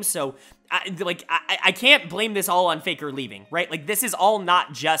early game, so, I can't blame this all on Faker leaving, right? Like, this is all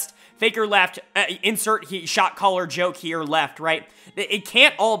not just Faker left, insert shot caller joke here left, right? It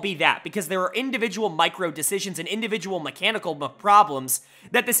can't all be that, because there are individual micro decisions and individual mechanical problems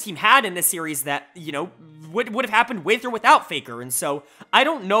that this team had in this series that, would have happened with or without Faker, and so I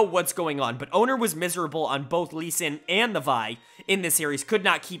don't know what's going on, but Owner was miserable on both Lee Sin and the Vi in this series, could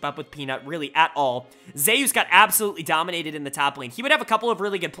not keep up with Peanut really at all. Zeus got absolutely dominated in the top lane. He would have a couple of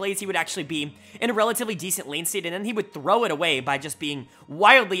really good plays. He would actually be in a relatively decent lane state, and then he would throw it away by just being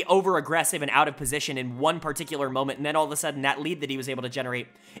wildly over-aggressive and out of position in one particular moment, and then all of a sudden that lead that he was able to generate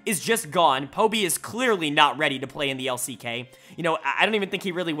is just gone. Poby is clearly not ready to play in the LCK. I don't even think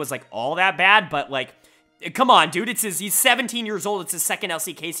he really was, like, all that bad, but, like, come on, dude, he's 17 years old, it's his second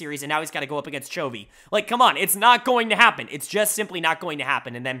LCK series, and now he's got to go up against Chovy. Like, come on, it's not going to happen. It's just simply not going to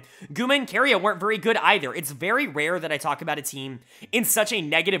happen. And then Guma and KIA weren't very good either. It's very rare that I talk about a team in such a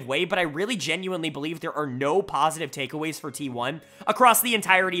negative way, but I really genuinely believe there are no positive takeaways for T1 across the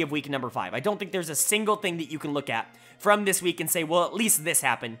entirety of week number 5. I don't think there's a single thing that you can look at from this week and say, well, at least this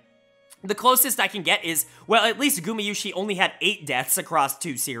happened. The closest I can get is, well, at least Gumayushi only had 8 deaths across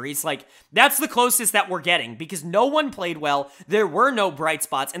 2 series. Like, that's the closest that we're getting, because no one played well, there were no bright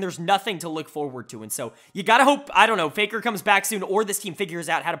spots, and there's nothing to look forward to. And so, you gotta hope, I don't know, Faker comes back soon, or this team figures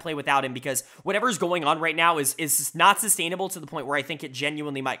out how to play without him, because whatever's going on right now is not sustainable to the point where I think it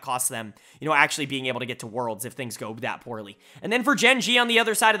genuinely might cost them, actually being able to get to Worlds if things go that poorly. And then for Gen.G on the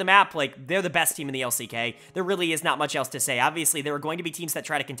other side of the map, like, they're the best team in the LCK. There really is not much else to say. Obviously, there are going to be teams that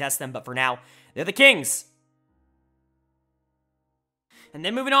try to contest them, but for now, they're the Kings. And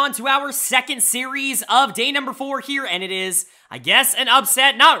then moving on to our second series of day number 4 here, and it is, I guess, an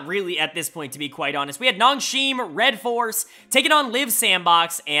upset. Not really at this point, to be quite honest. We had Nongshim RedForce taking on Liiv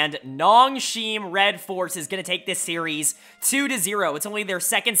SANDBOX, and Nongshim RedForce is going to take this series 2-0. It's only their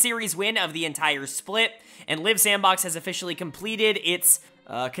second series win of the entire split, and Liiv SANDBOX has officially completed its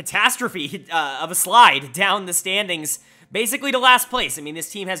catastrophe of a slide down the standings basically to last place. I mean, this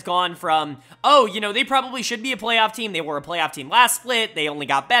team has gone from, oh, you know, they probably should be a playoff team. They were a playoff team last split. They only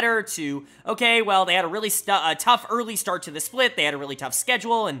got better to, okay, well, they had a really tough early start to the split. They had a really tough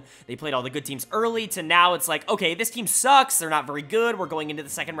schedule, and they played all the good teams early, to now it's like, okay, this team sucks. They're not very good. We're going into the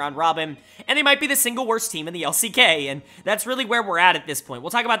second round robin, and they might be the single worst team in the LCK, and that's really where we're at this point.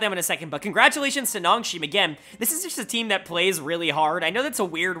 We'll talk about them in a second, but congratulations to Nongshim again. This is just a team that plays really hard. I know that's a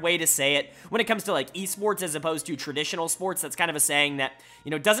weird way to say it when it comes to like esports as opposed to traditional sports. That's kind of a saying that,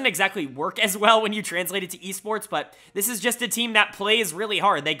 you know, doesn't exactly work as well when you translate it to esports, but this is just a team that plays really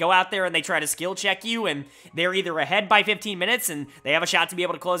hard. They go out there and they try to skill check you, and they're either ahead by 15 minutes and they have a shot to be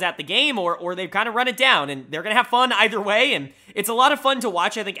able to close out the game, or they've kind of run it down, and they're going to have fun either way, and it's a lot of fun to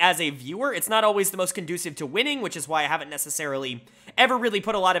watch, I think, as a viewer. It's not always the most conducive to winning, which is why I haven't necessarily ever really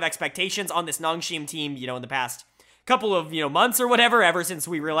put a lot of expectations on this Nongshim team, you know, in the past couple of, you know, months or whatever, ever since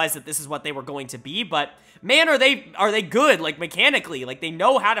we realized that this is what they were going to be. But man, are they good, like, mechanically. Like, they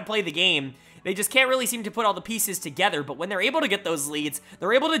know how to play the game. They just can't really seem to put all the pieces together, but when they're able to get those leads,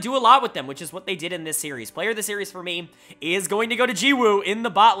 they're able to do a lot with them, which is what they did in this series. Player of the series for me is going to go to Jiwoo in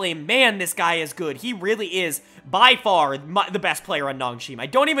the bot lane. Man, this guy is good. He really is, by far, the best player on Nongshim. I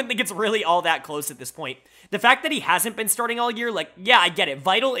don't even think it's really all that close at this point. The fact that he hasn't been starting all year, like, yeah, I get it.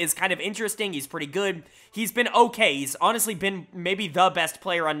 Vital is kind of interesting. He's pretty good. He's been okay. He's honestly been maybe the best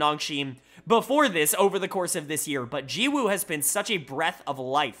player on Nongshim before this over the course of this year, but Jiwoo has been such a breath of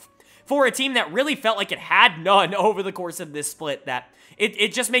life for a team that really felt like it had none over the course of this split, that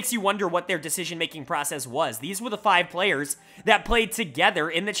it just makes you wonder what their decision-making process was. These were the 5 players that played together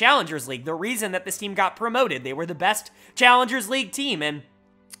in the Challengers League. The reason that this team got promoted, they were the best Challengers League team, and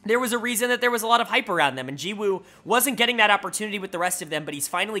there was a reason that there was a lot of hype around them, and Jiwoo wasn't getting that opportunity with the rest of them, but he's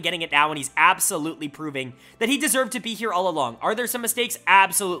finally getting it now, and he's absolutely proving that he deserved to be here all along. Are there some mistakes?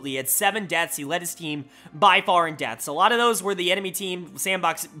 Absolutely. He had 7 deaths. He led his team by far in deaths. A lot of those were the enemy team,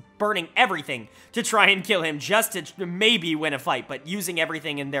 SANDBOX, burning everything to try and kill him just to maybe win a fight, but using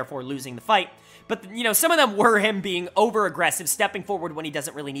everything and therefore losing the fight. But, you know, some of them were him being over-aggressive, stepping forward when he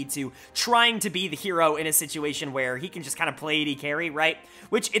doesn't really need to, trying to be the hero in a situation where he can just kind of play AD carry, right?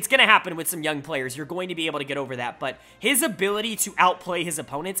 Which, it's going to happen with some young players. You're going to be able to get over that. But his ability to outplay his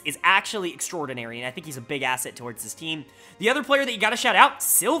opponents is actually extraordinary, and I think he's a big asset towards this team. The other player that you got to shout out,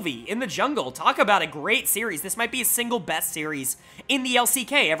 Sylvie in the jungle. Talk about a great series. This might be his single best series in the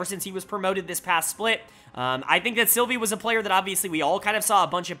LCK ever since he was promoted this past split. I think that Sylvie was a player that obviously we all kind of saw a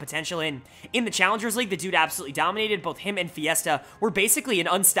bunch of potential in the Challengers League. The dude absolutely dominated. Both him and Fiesta were basically an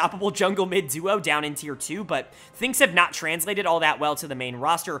unstoppable jungle mid duo down in Tier 2, but things have not translated all that well to the main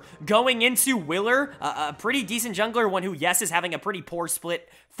roster. Going into Willer, a pretty decent jungler, one who, yes, is having a pretty poor split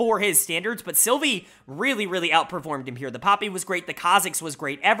for his standards, but Sylvie really, really outperformed him here. The Poppy was great, the Kha'Zix was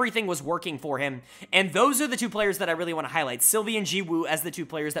great, everything was working for him, and those are the 2 players that I really want to highlight. Sylvie and Jiwoo as the 2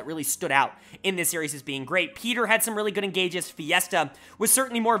 players that really stood out in this series as being great. Peter had some really good engages. Fiesta was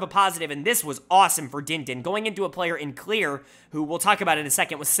certainly more of a positive, and this was awesome for Din. Going into a player in Clear, who we'll talk about in a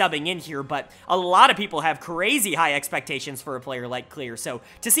second, was subbing in here, but a lot of people have crazy high expectations for a player like Clear, so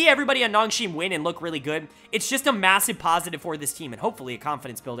to see everybody on Nongshim win and look really good, it's just a massive positive for this team, and hopefully a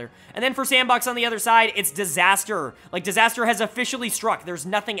confidence builder. And then for SANDBOX on the other side, it's disaster. Like, disaster has officially struck. There's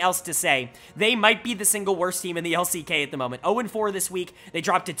nothing else to say. They might be the single worst team in the LCK at the moment. 0-4 this week. They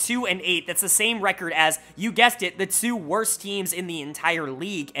dropped to 2-8. That's the same record as, you guessed it, the 2 worst teams in the entire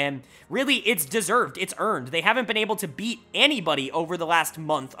league. And really, it's deserved. It's earned. They haven't been able to beat anybody over the last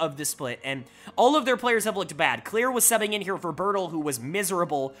month of the split, and all of their players have looked bad. Clear was subbing in here for Bertle, who was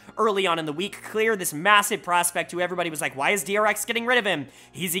miserable early on in the week. Clear, this massive prospect who everybody was like, why is DRX getting rid of him?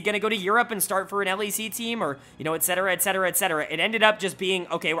 Is he going to go to Europe and start for an LEC team, or, you know, etc., etc., etc. It ended up just being,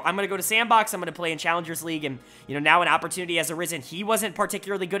 okay, well, I'm going to go to SANDBOX, I'm going to play in Challengers League, and, you know, now an opportunity has arisen. He wasn't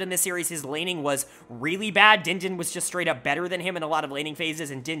particularly good in this series. His laning was really bad. Din was just straight up better than him in a lot of laning phases,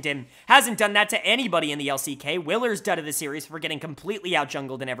 and Din hasn't done that to anybody in the LCK. Willer's done of the series for getting completely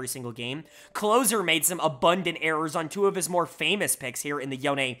out-jungled in every single game. Closer made some abundant errors on 2 of his more famous picks here in the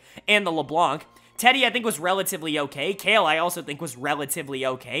Yone and the LeBlanc. Teddy, I think, was relatively okay. Kale, I also think, was relatively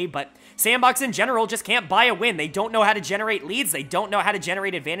okay, but SANDBOX in general just can't buy a win. They don't know how to generate leads. They don't know how to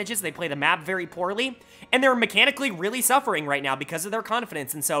generate advantages. They play the map very poorly, and they're mechanically really suffering right now because of their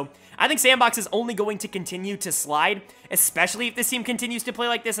confidence, and so I think SANDBOX is only going to continue to slide, especially if this team continues to play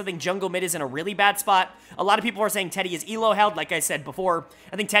like this. I think jungle mid is in a really bad spot. A lot of people are saying Teddy is elo held. Like I said before,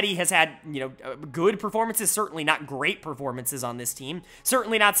 I think Teddy has had, you know, good performances, certainly not great performances on this team.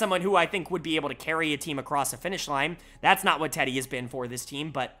 Certainly not someone who I think would be able to carry a team across a finish line. That's not what Teddy has been for this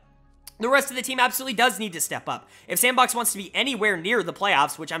team, but the rest of the team absolutely does need to step up. If SANDBOX wants to be anywhere near the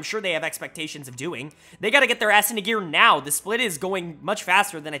playoffs, which I'm sure they have expectations of doing, they got to get their ass into gear now. The split is going much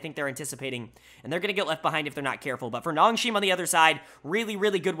faster than I think they're anticipating, and they're going to get left behind if they're not careful. But for Nongshim on the other side, really,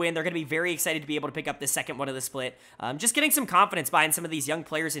 really good win. They're going to be very excited to be able to pick up the second one of the split. Just getting some confidence behind some of these young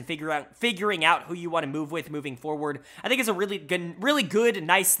players and figuring out who you want to move with moving forward, I think is a really good,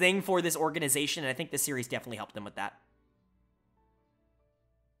 nice thing for this organization, and I think this series definitely helped them with that.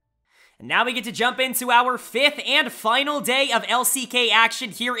 And now we get to jump into our 5th and final day of LCK action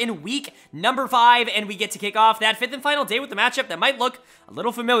here in week number 5, and we get to kick off that 5th and final day with a matchup that might look a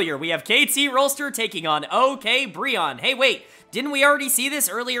little familiar. We have KT Rolster taking on OK BRION. Hey, wait, didn't we already see this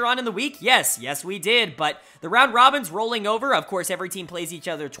earlier on in the week? Yes, we did, but the round robin's rolling over. Of course, every team plays each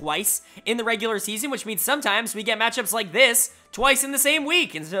other twice in the regular season, which means sometimes we get matchups like this twice in the same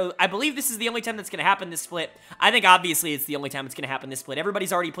week, and so I believe this is the only time that's going to happen this split. I think obviously it's the only time it's going to happen this split.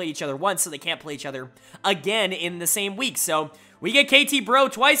 Everybody's already played each other once, so they can't play each other again in the same week, so we get KT Bro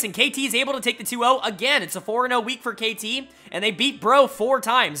twice, and KT is able to take the 2-0 again. It's a 4-0 week for KT, and they beat Bro 4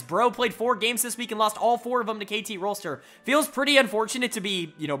 times. Bro played 4 games this week and lost all 4 of them to KT Rolster. Feels pretty unfortunate to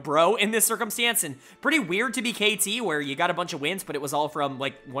be, Bro in this circumstance, and pretty weird to be KT, where you got a bunch of wins, but it was all from,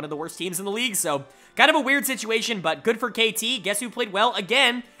 like, one of the worst teams in the league, so kind of a weird situation, but good for KT. Guess who played well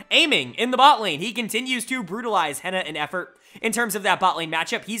again? Aiming in the bot lane. He continues to brutalize Hanwha and Effort in terms of that bot lane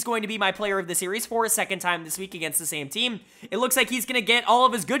matchup. He's going to be my player of the series for a second time this week against the same team. It looks like he's going to get all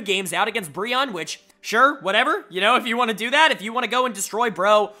of his good games out against BRION, which, sure, whatever. If you want to do that, if you want to go and destroy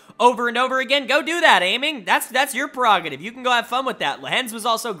Bro over and over again, go do that, Aiming. That's your prerogative. You can go have fun with that. Lehens was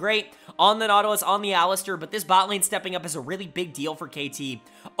also great on the Nautilus, on the Alistar, but this bot lane stepping up is a really big deal for KT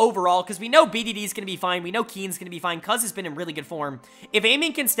overall, because we know BDD is going to be fine, we know Keen's going to be fine, Cuz has been in really good form. If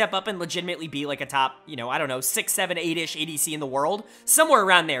Aiming can step up and legitimately be like a top, I don't know, 6, 7, 8-ish ADC in the world, somewhere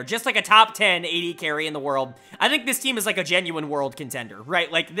around there, just like a top 10 AD carry in the world, I think this team is like a genuine world contender,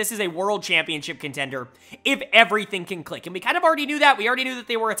 right? Like, this is a world championship contender if everything can click, and we kind of already knew that. We already knew that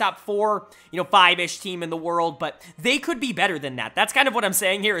they were a top 4, 5-ish team in the world, but they could be better than that. That's kind of what I'm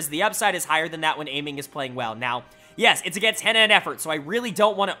saying here, is the upside is higher than that when Aiming is playing well. Now, yes, it's against Hanwha and Effort, so I really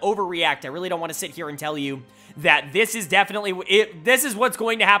don't want to overreact. I really don't want to sit here and tell you that this is definitely this is what's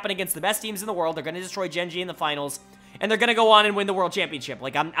going to happen against the best teams in the world. They're going to destroy Gen.G in the finals, and they're going to go on and win the world championship.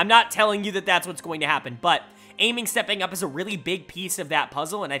 Like, I'm not telling you that that's what's going to happen, but Aiming stepping up is a really big piece of that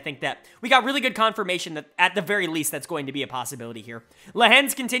puzzle, and I think that we got really good confirmation that at the very least that's going to be a possibility here.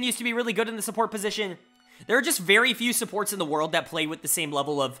 Lehens continues to be really good in the support position. There are just very few supports in the world that play with the same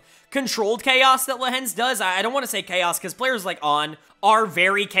level of controlled chaos that Lehens does. I don't want to say chaos, because players like On are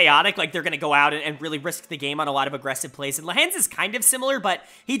very chaotic. Like, they're going to go out and really risk the game on a lot of aggressive plays. And Lehens is kind of similar, but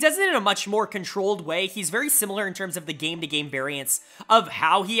he does it in a much more controlled way. He's very similar in terms of the game-to-game variance of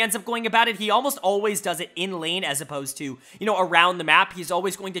how he ends up going about it. He almost always does it in lane as opposed to, around the map. He's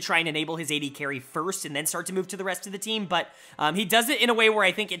always going to try and enable his AD carry first and then start to move to the rest of the team. But he does it in a way where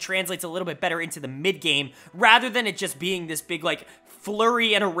I think it translates a little bit better into the mid-game, rather than it just being this big, like,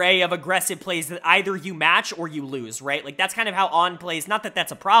 flurry and array of aggressive plays that either you match or you lose, right? Like, that's kind of how On plays. Not that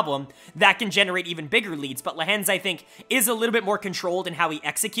that's a problem. That can generate even bigger leads, but Lehens, I think, is a little bit more controlled in how he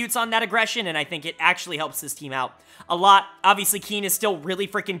executes on that aggression, and I think it actually helps this team out a lot. Obviously, Keen is still really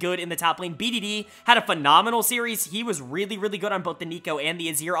freaking good in the top lane. BDD had a phenomenal series. He was really, really good on both the Nico and the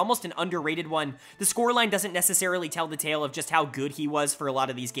Azir, almost an underrated one. The scoreline doesn't necessarily tell the tale of just how good he was for a lot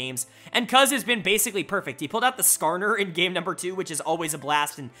of these games, and Cuz has been basically perfect. He pulled out the Skarner in game number 2, which is always a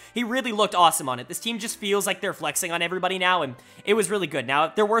blast, and he really looked awesome on it. This team just feels like they're flexing on everybody now, and it was really good. Now,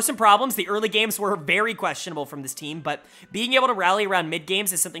 there were some problems. The early games were very questionable from this team, but being able to rally around mid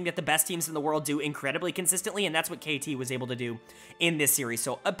games is something that the best teams in the world do incredibly consistently, and that's what KT was able to do in this series.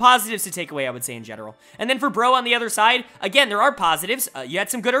 So, positives to take away, I would say, in general. And then for Bro on the other side, again, there are positives. You had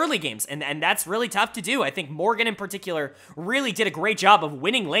some good early games, and that's really tough to do. I think Morgan in particular really did a great job of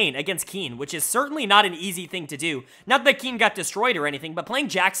winning lane against Keen, which is certainly not an easy thing to do. Not that Keen got destroyed or anything, but playing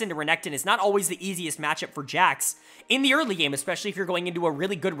Jax into Renekton is not always the easiest matchup for Jax in the early game, especially if you're going into a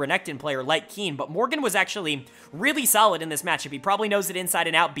really good Renekton player like Keen. But Morgan was actually really solid in this matchup. He probably knows it inside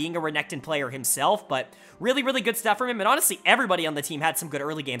and out, being a Renekton player himself, but really, really good stuff from him. And honestly, everybody on the team had some good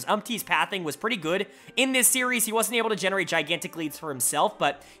early games. Umpty's pathing was pretty good in this series. He wasn't able to generate gigantic leads for himself,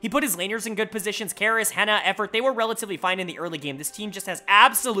 but he put his laners in good positions. Karis, Hanwha, Effort, they were relatively fine in the early game. This team just has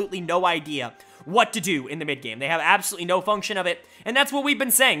absolutely no idea what to do in the mid game. They have absolutely no function of it, and that's what we've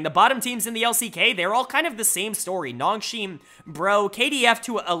been saying. The bottom teams in the LCK, they're all kind of the same story. Nongshim, Bro, KDF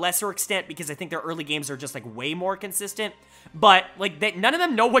to a lesser extent, because I think their early games are just, like, way more consistent. But, like, none of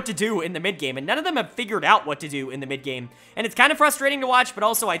them know what to do in the mid game, and none of them have figured out what to do in the mid game. And it's kind of frustrating to watch, but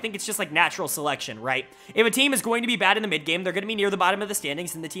also I think it's just, like, natural selection, right? If a team is going to be bad in the mid game, they're going to be near the bottom of the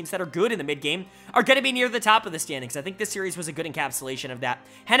standings, and the teams that are good in the mid game are going to be near the top of the standings. I think this series was a good encapsulation of that.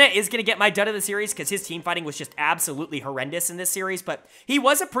 Hanwha is going to get my dud of the series because his team fighting was just absolutely horrendous in this series, but he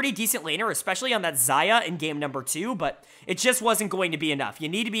was a pretty decent laner, especially on that Xayah in game number 2, but it just wasn't going to be enough. You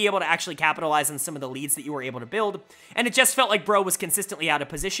need to be able to actually capitalize on some of the leads that you were able to build, and it just felt like Bro was consistently out of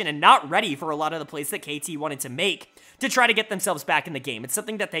position and not ready for a lot of the plays that KT wanted to make to try to get themselves back in the game. It's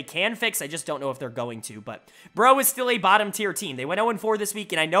something that they can fix, I just don't know if they're going to, but Bro is still a bottom tier team. They went 0-4 this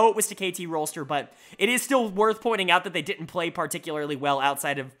week, and I know it was to KT Rolster, but it is still worth pointing out that they didn't play particularly well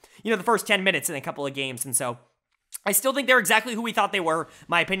outside of, you know, the first 10 minutes in a couple of games, and so I still think they're exactly who we thought they were.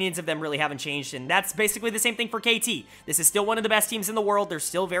 My opinions of them really haven't changed, and that's basically the same thing for KT. This is still one of the best teams in the world. They're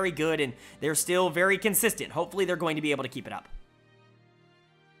still very good, and they're still very consistent. Hopefully, they're going to be able to keep it up.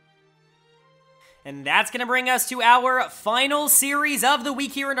 And that's going to bring us to our final series of the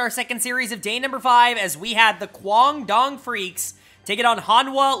week here in our second series of day number 5, as we had the Kwangdong Freecs take it on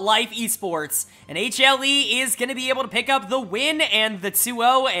Hanwha Liiv Esports, and HLE is going to be able to pick up the win and the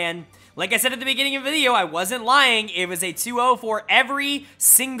 2-0, and like I said at the beginning of the video, I wasn't lying. It was a 2-0 for every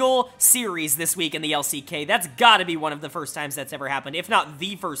single series this week in the LCK. That's got to be one of the first times that's ever happened, if not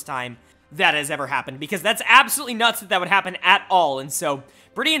the first time that has ever happened, because that's absolutely nuts that that would happen at all, and so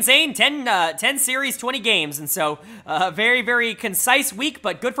pretty insane. 10 series, 20 games, and so very, very concise week,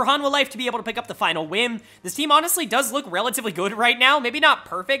 but good for Hanwha Liiv to be able to pick up the final win. This team honestly does look relatively good right now. Maybe not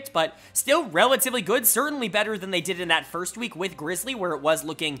perfect, but still relatively good. Certainly better than they did in that first week with Grizzly, where it was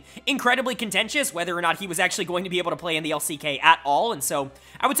looking incredibly contentious whether or not he was actually going to be able to play in the LCK at all, and so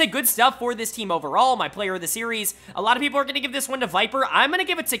I would say good stuff for this team overall. My player of the series, a lot of people are going to give this one to Viper. I'm going to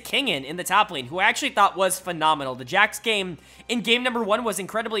give it to Kingen in the top lane, who I actually thought was phenomenal. The Jax game in game number 1 was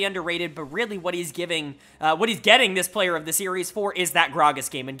incredibly underrated, but really what he's getting this player of the series for is that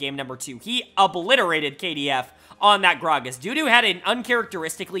Gragas game in game number 2. He obliterated KDF on that Gragas. Dudu had an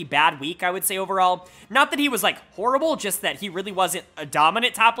uncharacteristically bad week, I would say, overall. Not that he was, like, horrible, just that he really wasn't a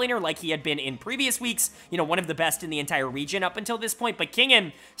dominant top laner like he had been in previous weeks. You know, one of the best in the entire region up until this point, but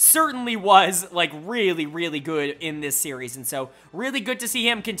Kingen certainly was, like, really, really good in this series, and so really good to see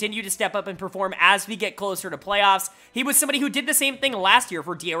him continue to step up and perform as we get closer to playoffs. He was somebody who did the same thing last year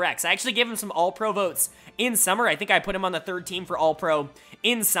for DRX. I actually gave him some All-Pro votes in summer. I think I put him on the 3rd team for All-Pro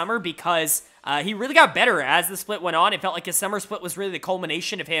in summer because he really got better as the split went on. It felt like his summer split was really the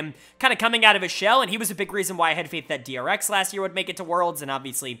culmination of him kind of coming out of his shell, and he was a big reason why I had faith that DRX last year would make it to Worlds, and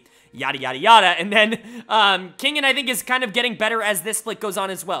obviously yada, yada, yada. And then Kingen, I think, is kind of getting better as this split goes on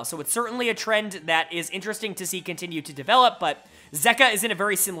as well. So it's certainly a trend that is interesting to see continue to develop, but Zeka is in a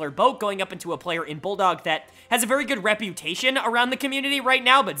very similar boat, going up into a player in Bulldog that has a very good reputation around the community right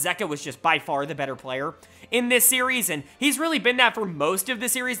now, but Zeka was just by far the better player in this series, and he's really been that for most of the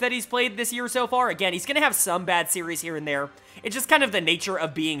series that he's played this year so far. Again, he's going to have some bad series here and there. It's just kind of the nature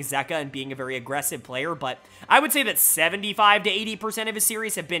of being Zeka and being a very aggressive player, but I would say that 75 to 80% of his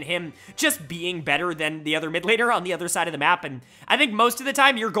series have been him just being better than the other mid laner on the other side of the map, and I think most of the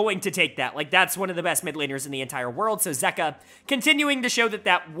time you're going to take that. Like, that's one of the best mid laners in the entire world, so Zeka continuing to show that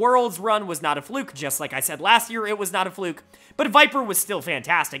that Worlds run was not a fluke, just like I said last year, it was not a fluke, but Viper was still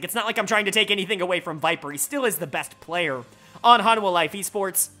fantastic. It's not like I'm trying to take anything away from Viper. He still is the best player on Hanwha Liiv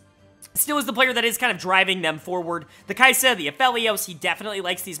Esports. Still is the player that is kind of driving them forward. The Kaisa, the Aphelios, he definitely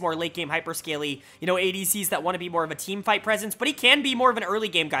likes these more late game hyperscale-y, you know, ADCs that want to be more of a team fight presence, but he can be more of an early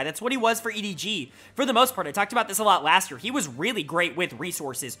game guy. That's what he was for EDG for the most part. I talked about this a lot last year. He was really great with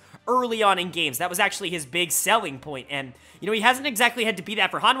resources early on in games. That was actually his big selling point, and you know, he hasn't exactly had to be that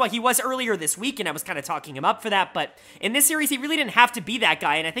for Hanwha. He was earlier this week, and I was kind of talking him up for that, but in this series, he really didn't have to be that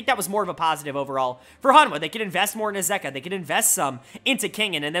guy, and I think that was more of a positive overall for Hanwha. They could invest more in Azeka. They could invest some into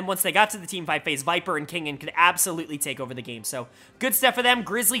Kingen, and then once they got to the team fight phase, Viper and Kingen could absolutely take over the game, so good stuff for them.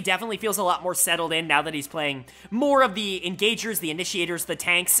 Grizzly definitely feels a lot more settled in now that he's playing more of the engagers, the initiators, the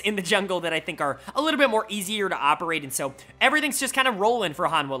tanks in the jungle that I think are a little bit more easier to operate, and so everything's just kind of rolling for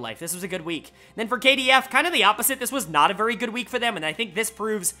Hanwha Liiv. This was a good week. And then for KDF, kind of the opposite. This was not a very good week for them, and I think this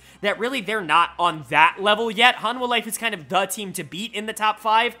proves that really they're not on that level yet. Hanwha Liiv is kind of the team to beat in the top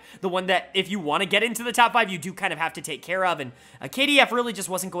 5, the one that if you want to get into the top 5, you do kind of have to take care of, and KDF really just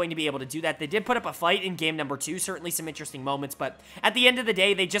wasn't going to be able able to do that. They did put up a fight in game number 2, certainly some interesting moments, but at the end of the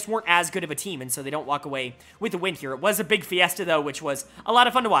day, they just weren't as good of a team, and so they don't walk away with the win here. It was a big fiesta, though, which was a lot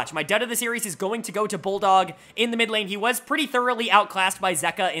of fun to watch. My dud of the series is going to go to Bulldog in the mid lane. He was pretty thoroughly outclassed by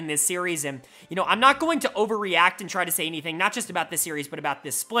Zeka in this series, and, you know, I'm not going to overreact and try to say anything, not just about this series, but about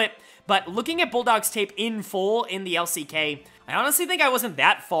this split, but looking at Bulldog's tape in full in the LCK, I honestly think I wasn't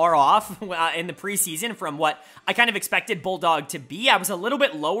that far off in the preseason from what I kind of expected Bulldog to be. I was a little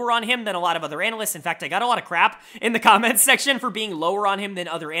bit lower on him than a lot of other analysts. In fact, I got a lot of crap in the comments section for being lower on him than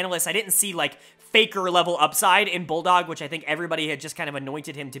other analysts. I didn't see, like, faker level upside in Bulldog, which I think everybody had just kind of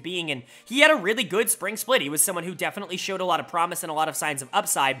anointed him to being, and he had a really good spring split. He was someone who definitely showed a lot of promise and a lot of signs of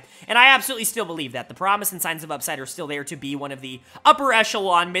upside, and I absolutely still believe that. The promise and signs of upside are still there to be one of the upper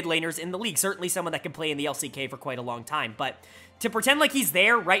echelon mid laners in the league, certainly someone that can play in the LCK for quite a long time, but to pretend like he's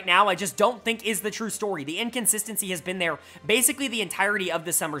there right now, I just don't think is the true story. The inconsistency has been there basically the entirety of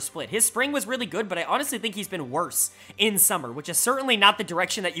the summer split. His spring was really good, but I honestly think he's been worse in summer, which is certainly not the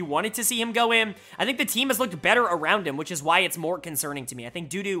direction that you wanted to see him go in. I think the team has looked better around him, which is why it's more concerning to me. I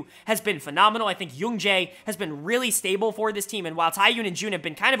think Dudu has been phenomenal. I think Youngjae has been really stable for this team, and while Taiyun and Jun have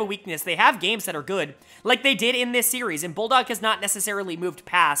been kind of a weakness, they have games that are good, like they did in this series, and Bulldog has not necessarily moved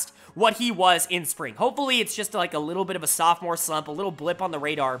past what he was in spring. Hopefully, it's just like a little bit of a sophomore slump, a little blip on the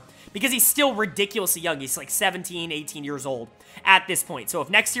radar, because he's still ridiculously young. He's like 17, 18 years old at this point. So if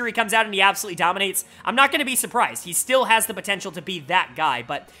next year he comes out and he absolutely dominates, I'm not going to be surprised. He still has the potential to be that guy,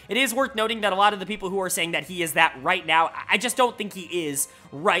 but it is worth noting that a lot of the people who are saying that he is that right now, I just don't think he is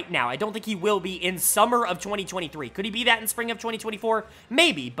right now. I don't think he will be in summer of 2023. Could he be that in spring of 2024?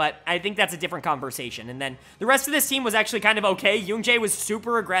 Maybe, but I think that's a different conversation. And then the rest of this team was actually kind of okay. Youngjae was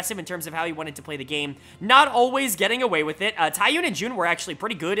super aggressive in terms of how he wanted to play the game, not always getting away with it. Taiyun and Jun were actually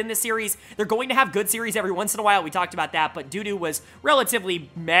pretty good in this series. They're going to have good series every once in a while. We talked about that, but Dudu was relatively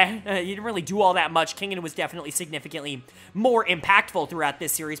meh. He didn't really do all that much. Kingen was definitely significantly more impactful throughout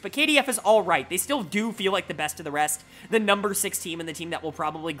this series, but KDF is all right. They still do feel like the best of the rest, the number 6 team and the team that will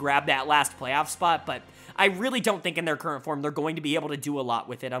probably grab that last playoff spot, but I really don't think in their current form they're going to be able to do a lot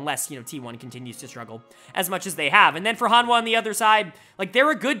with it unless, you know, T1 continues to struggle as much as they have. And then for Hanwha on the other side, like, they're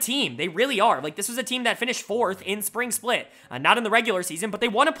a good team. They really are. Like, this was a team that finished 4th in spring split. Not in the regular season, but they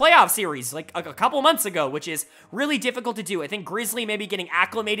won a playoff series, like, a couple months ago, which is really difficult to do. I think Grizzly maybe getting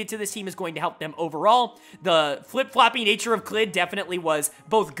acclimated to this team is going to help them overall. The flip-floppy nature of Clid definitely was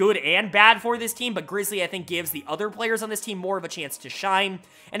both good and bad for this team, but Grizzly, I think, gives the other players on this team more of a chance to shine,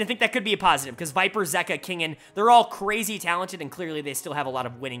 and I think that could be a positive, because Viper, Zeka, Kingen, they're all crazy talented, and clearly they still have a lot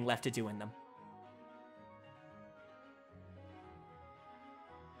of winning left to do in them.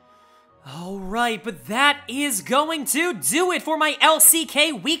 Alright, but that is going to do it for my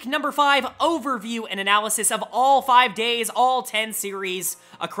LCK week number 5 overview and analysis of all 5 days, all 10 series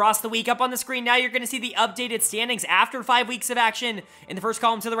across the week. Up on the screen now, you're going to see the updated standings after 5 weeks of action. In the first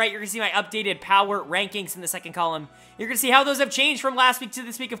column to the right, you're going to see my updated power rankings. In the second column, you're going to see how those have changed from last week to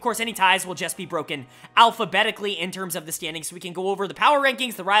this week. Of course, any ties will just be broken alphabetically in terms of the standings, so we can go over the power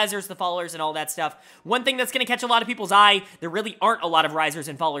rankings, the risers, the followers, and all that stuff. One thing that's going to catch a lot of people's eye, there really aren't a lot of risers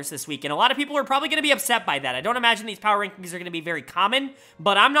and followers this week, and a lot of people are probably going to be upset by that. I don't imagine these power rankings are going to be very common,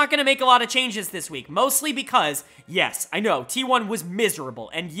 but I'm not going to make a lot of changes this week, mostly because, yes, I know, T1 was miserable,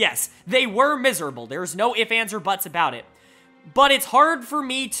 and yes, they were miserable. There's no ifs, ands, or buts about it. But it's hard for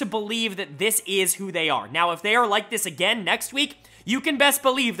me to believe that this is who they are. Now, if they are like this again next week, you can best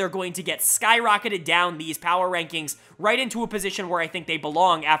believe they're going to get skyrocketed down these power rankings right into a position where I think they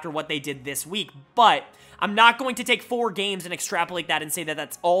belong after what they did this week. But I'm not going to take 4 games and extrapolate that and say that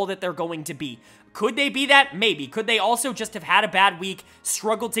that's all that they're going to be. Could they be that? Maybe. Could they also just have had a bad week,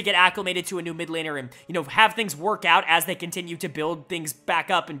 struggled to get acclimated to a new mid laner, and, you know, have things work out as they continue to build things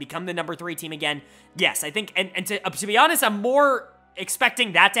back up and become the number 3 team again? Yes, I think, and to be honest, I'm more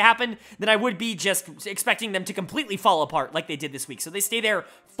expecting that to happen than I would be just expecting them to completely fall apart like they did this week. So they stay there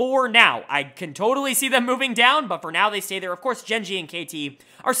for now. I can totally see them moving down, but for now they stay there. Of course, Gen.G and KT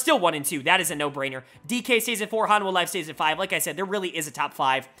are still 1 and 2. That is a no-brainer. DK stays at 4, Hanwha Live stays at 5. Like I said, there really is a top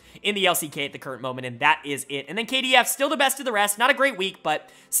 5 in the LCK at the current moment, and that is it. And then KDF, still the best of the rest. Not a great week, but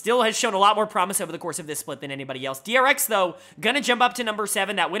still has shown a lot more promise over the course of this split than anybody else. DRX, though, gonna jump up to number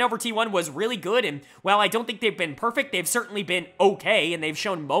 7. That win over T1 was really good, and while I don't think they've been perfect, they've certainly been okay. okay, and they've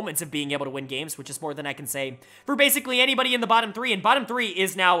shown moments of being able to win games, which is more than I can say for basically anybody in the bottom 3, and bottom 3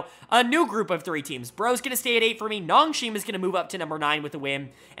 is now a new group of 3 teams. Bro's gonna stay at 8 for me, Nongshim is gonna move up to number 9 with a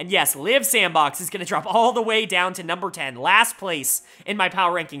win, and yes, Liiv SANDBOX is gonna drop all the way down to number 10, last place in my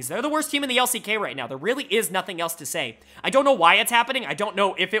power rankings. They're the worst team in the LCK right now. There really is nothing else to say. I don't know why it's happening, I don't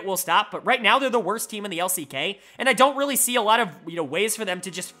know if it will stop, but right now they're the worst team in the LCK, and I don't really see a lot of, ways for them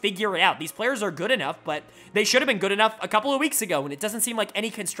to just figure it out. These players are good enough, but they should have been good enough a couple of weeks ago, and it doesn't seem like any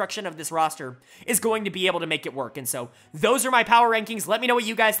construction of this roster is going to be able to make it work. And so those are my power rankings. Let me know what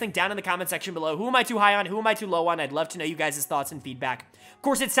you guys think down in the comment section below. Who am I too high on? Who am I too low on? I'd love to know you guys' thoughts and feedback. Of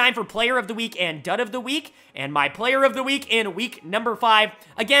course, it's time for Player of the Week and Dud of the Week, and my Player of the Week in week number 5.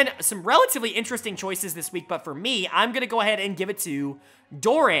 Again, some relatively interesting choices this week, but for me, I'm going to go ahead and give it to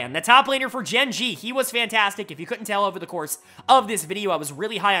Doran, the top laner for Gen.G. He was fantastic. If you couldn't tell over the course of this video, I was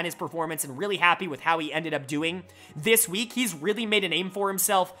really high on his performance and really happy with how he ended up doing this week. He's really made a name for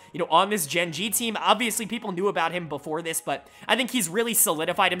himself, on this Gen.G team. Obviously, people knew about him before this, but I think he's really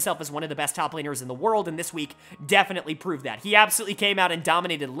solidified himself as one of the best top laners in the world, and this week definitely proved that. He absolutely came out and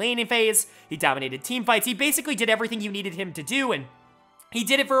dominated laning phase. He dominated team fights. He basically did everything you needed him to do, and he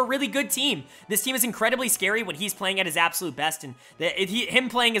did it for a really good team. This team is incredibly scary when he's playing at his absolute best, and him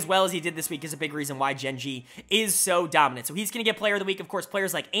playing as well as he did this week is a big reason why Gen.G is so dominant. So he's going to get Player of the Week. Of course,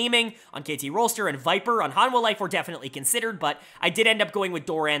 players like Aiming on KT Rolster and Viper on Hanwha Life were definitely considered, but I did end up going with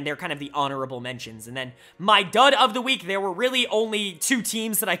Doran. They're kind of the honorable mentions. And then my Dud of the Week, there were really only 2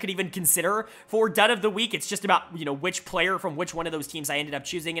 teams that I could even consider for Dud of the Week. It's just about, which player from which one of those teams I ended up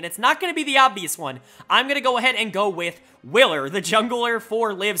choosing, and it's not going to be the obvious one. I'm going to go ahead and go with Willer, the jungler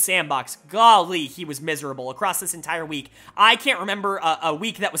for Liiv SANDBOX. Golly, he was miserable across this entire week. I can't remember a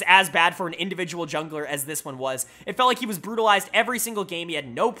week that was as bad for an individual jungler as this one was. It felt like he was brutalized every single game. He had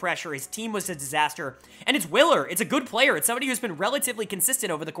no pressure. His team was a disaster. And it's Willer. It's a good player. It's somebody who's been relatively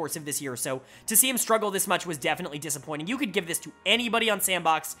consistent over the course of this year. So to see him struggle this much was definitely disappointing. You could give this to anybody on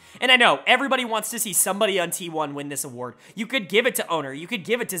SANDBOX. And I know everybody wants to see somebody on T1 win this award. You could give it to Owner. You could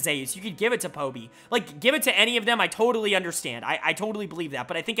give it to Zeus. You could give it to Poby. Like, give it to any of them. I totally understand. I totally believe that.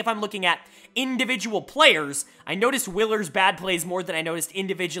 But I think if I'm looking at individual players, I noticed Willer's bad plays more than I noticed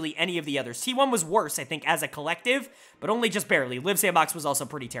individually any of the others. T1 was worse, I think, as a collective, but only just barely. Liiv SANDBOX was also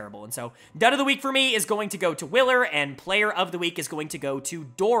pretty terrible. And so, Dud of the Week for me is going to go to Willer, and Player of the Week is going to go to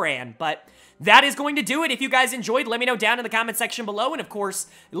Doran. But that is going to do it. If you guys enjoyed, let me know down in the comment section below. And of course,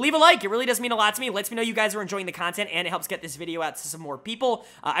 leave a like. It really does mean a lot to me. It lets me know you guys are enjoying the content, and it helps get this video out to some more people.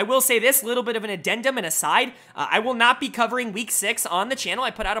 I will say this, little bit of an addendum and aside. I will not be covering week 6 on the channel. I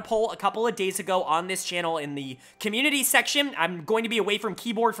put out a poll a couple of days ago on this channel in the community section. I'm going to be away from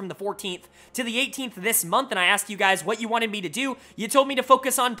keyboard from the 14th to the 18th this month, and I asked you guys what you wanted me to do. You told me to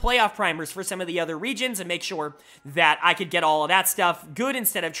focus on playoff primers for some of the other regions and make sure that I could get all of that stuff good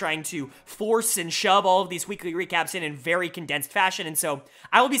instead of trying to force and shove all of these weekly recaps in very condensed fashion. And so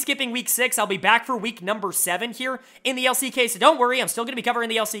I will be skipping week 6. I'll be back for week number 7 here in the LCK. So don't worry, I'm still going to be covering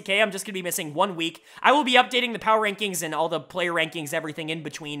the LCK. I'm just going to be missing 1 week. I will be updating the power rankings and all the player rankings, everything in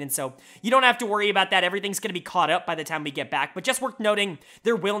between. And so you don't have to worry about that. Everything's going to be caught up by the time we get back. But just worth noting,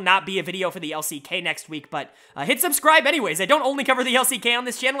 there will not be a video for the LCK next week. But hit subscribe anyways. I don't only cover the LCK on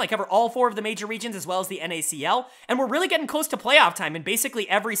this channel. I cover all 4 of the major regions as well as the NACL. And we're really getting close to playoff time in basically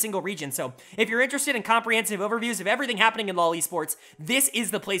every single region. So if you're interested in comprehensive overviews of everything happening in LoL Esports, this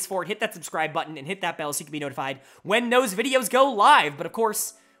is the place for it. Hit that subscribe button and hit that bell so you can be notified when those videos go live. But of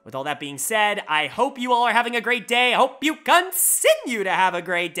course, with all that being said, I hope you all are having a great day. I hope you continue to have a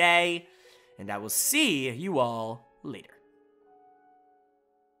great day. And I will see you all later.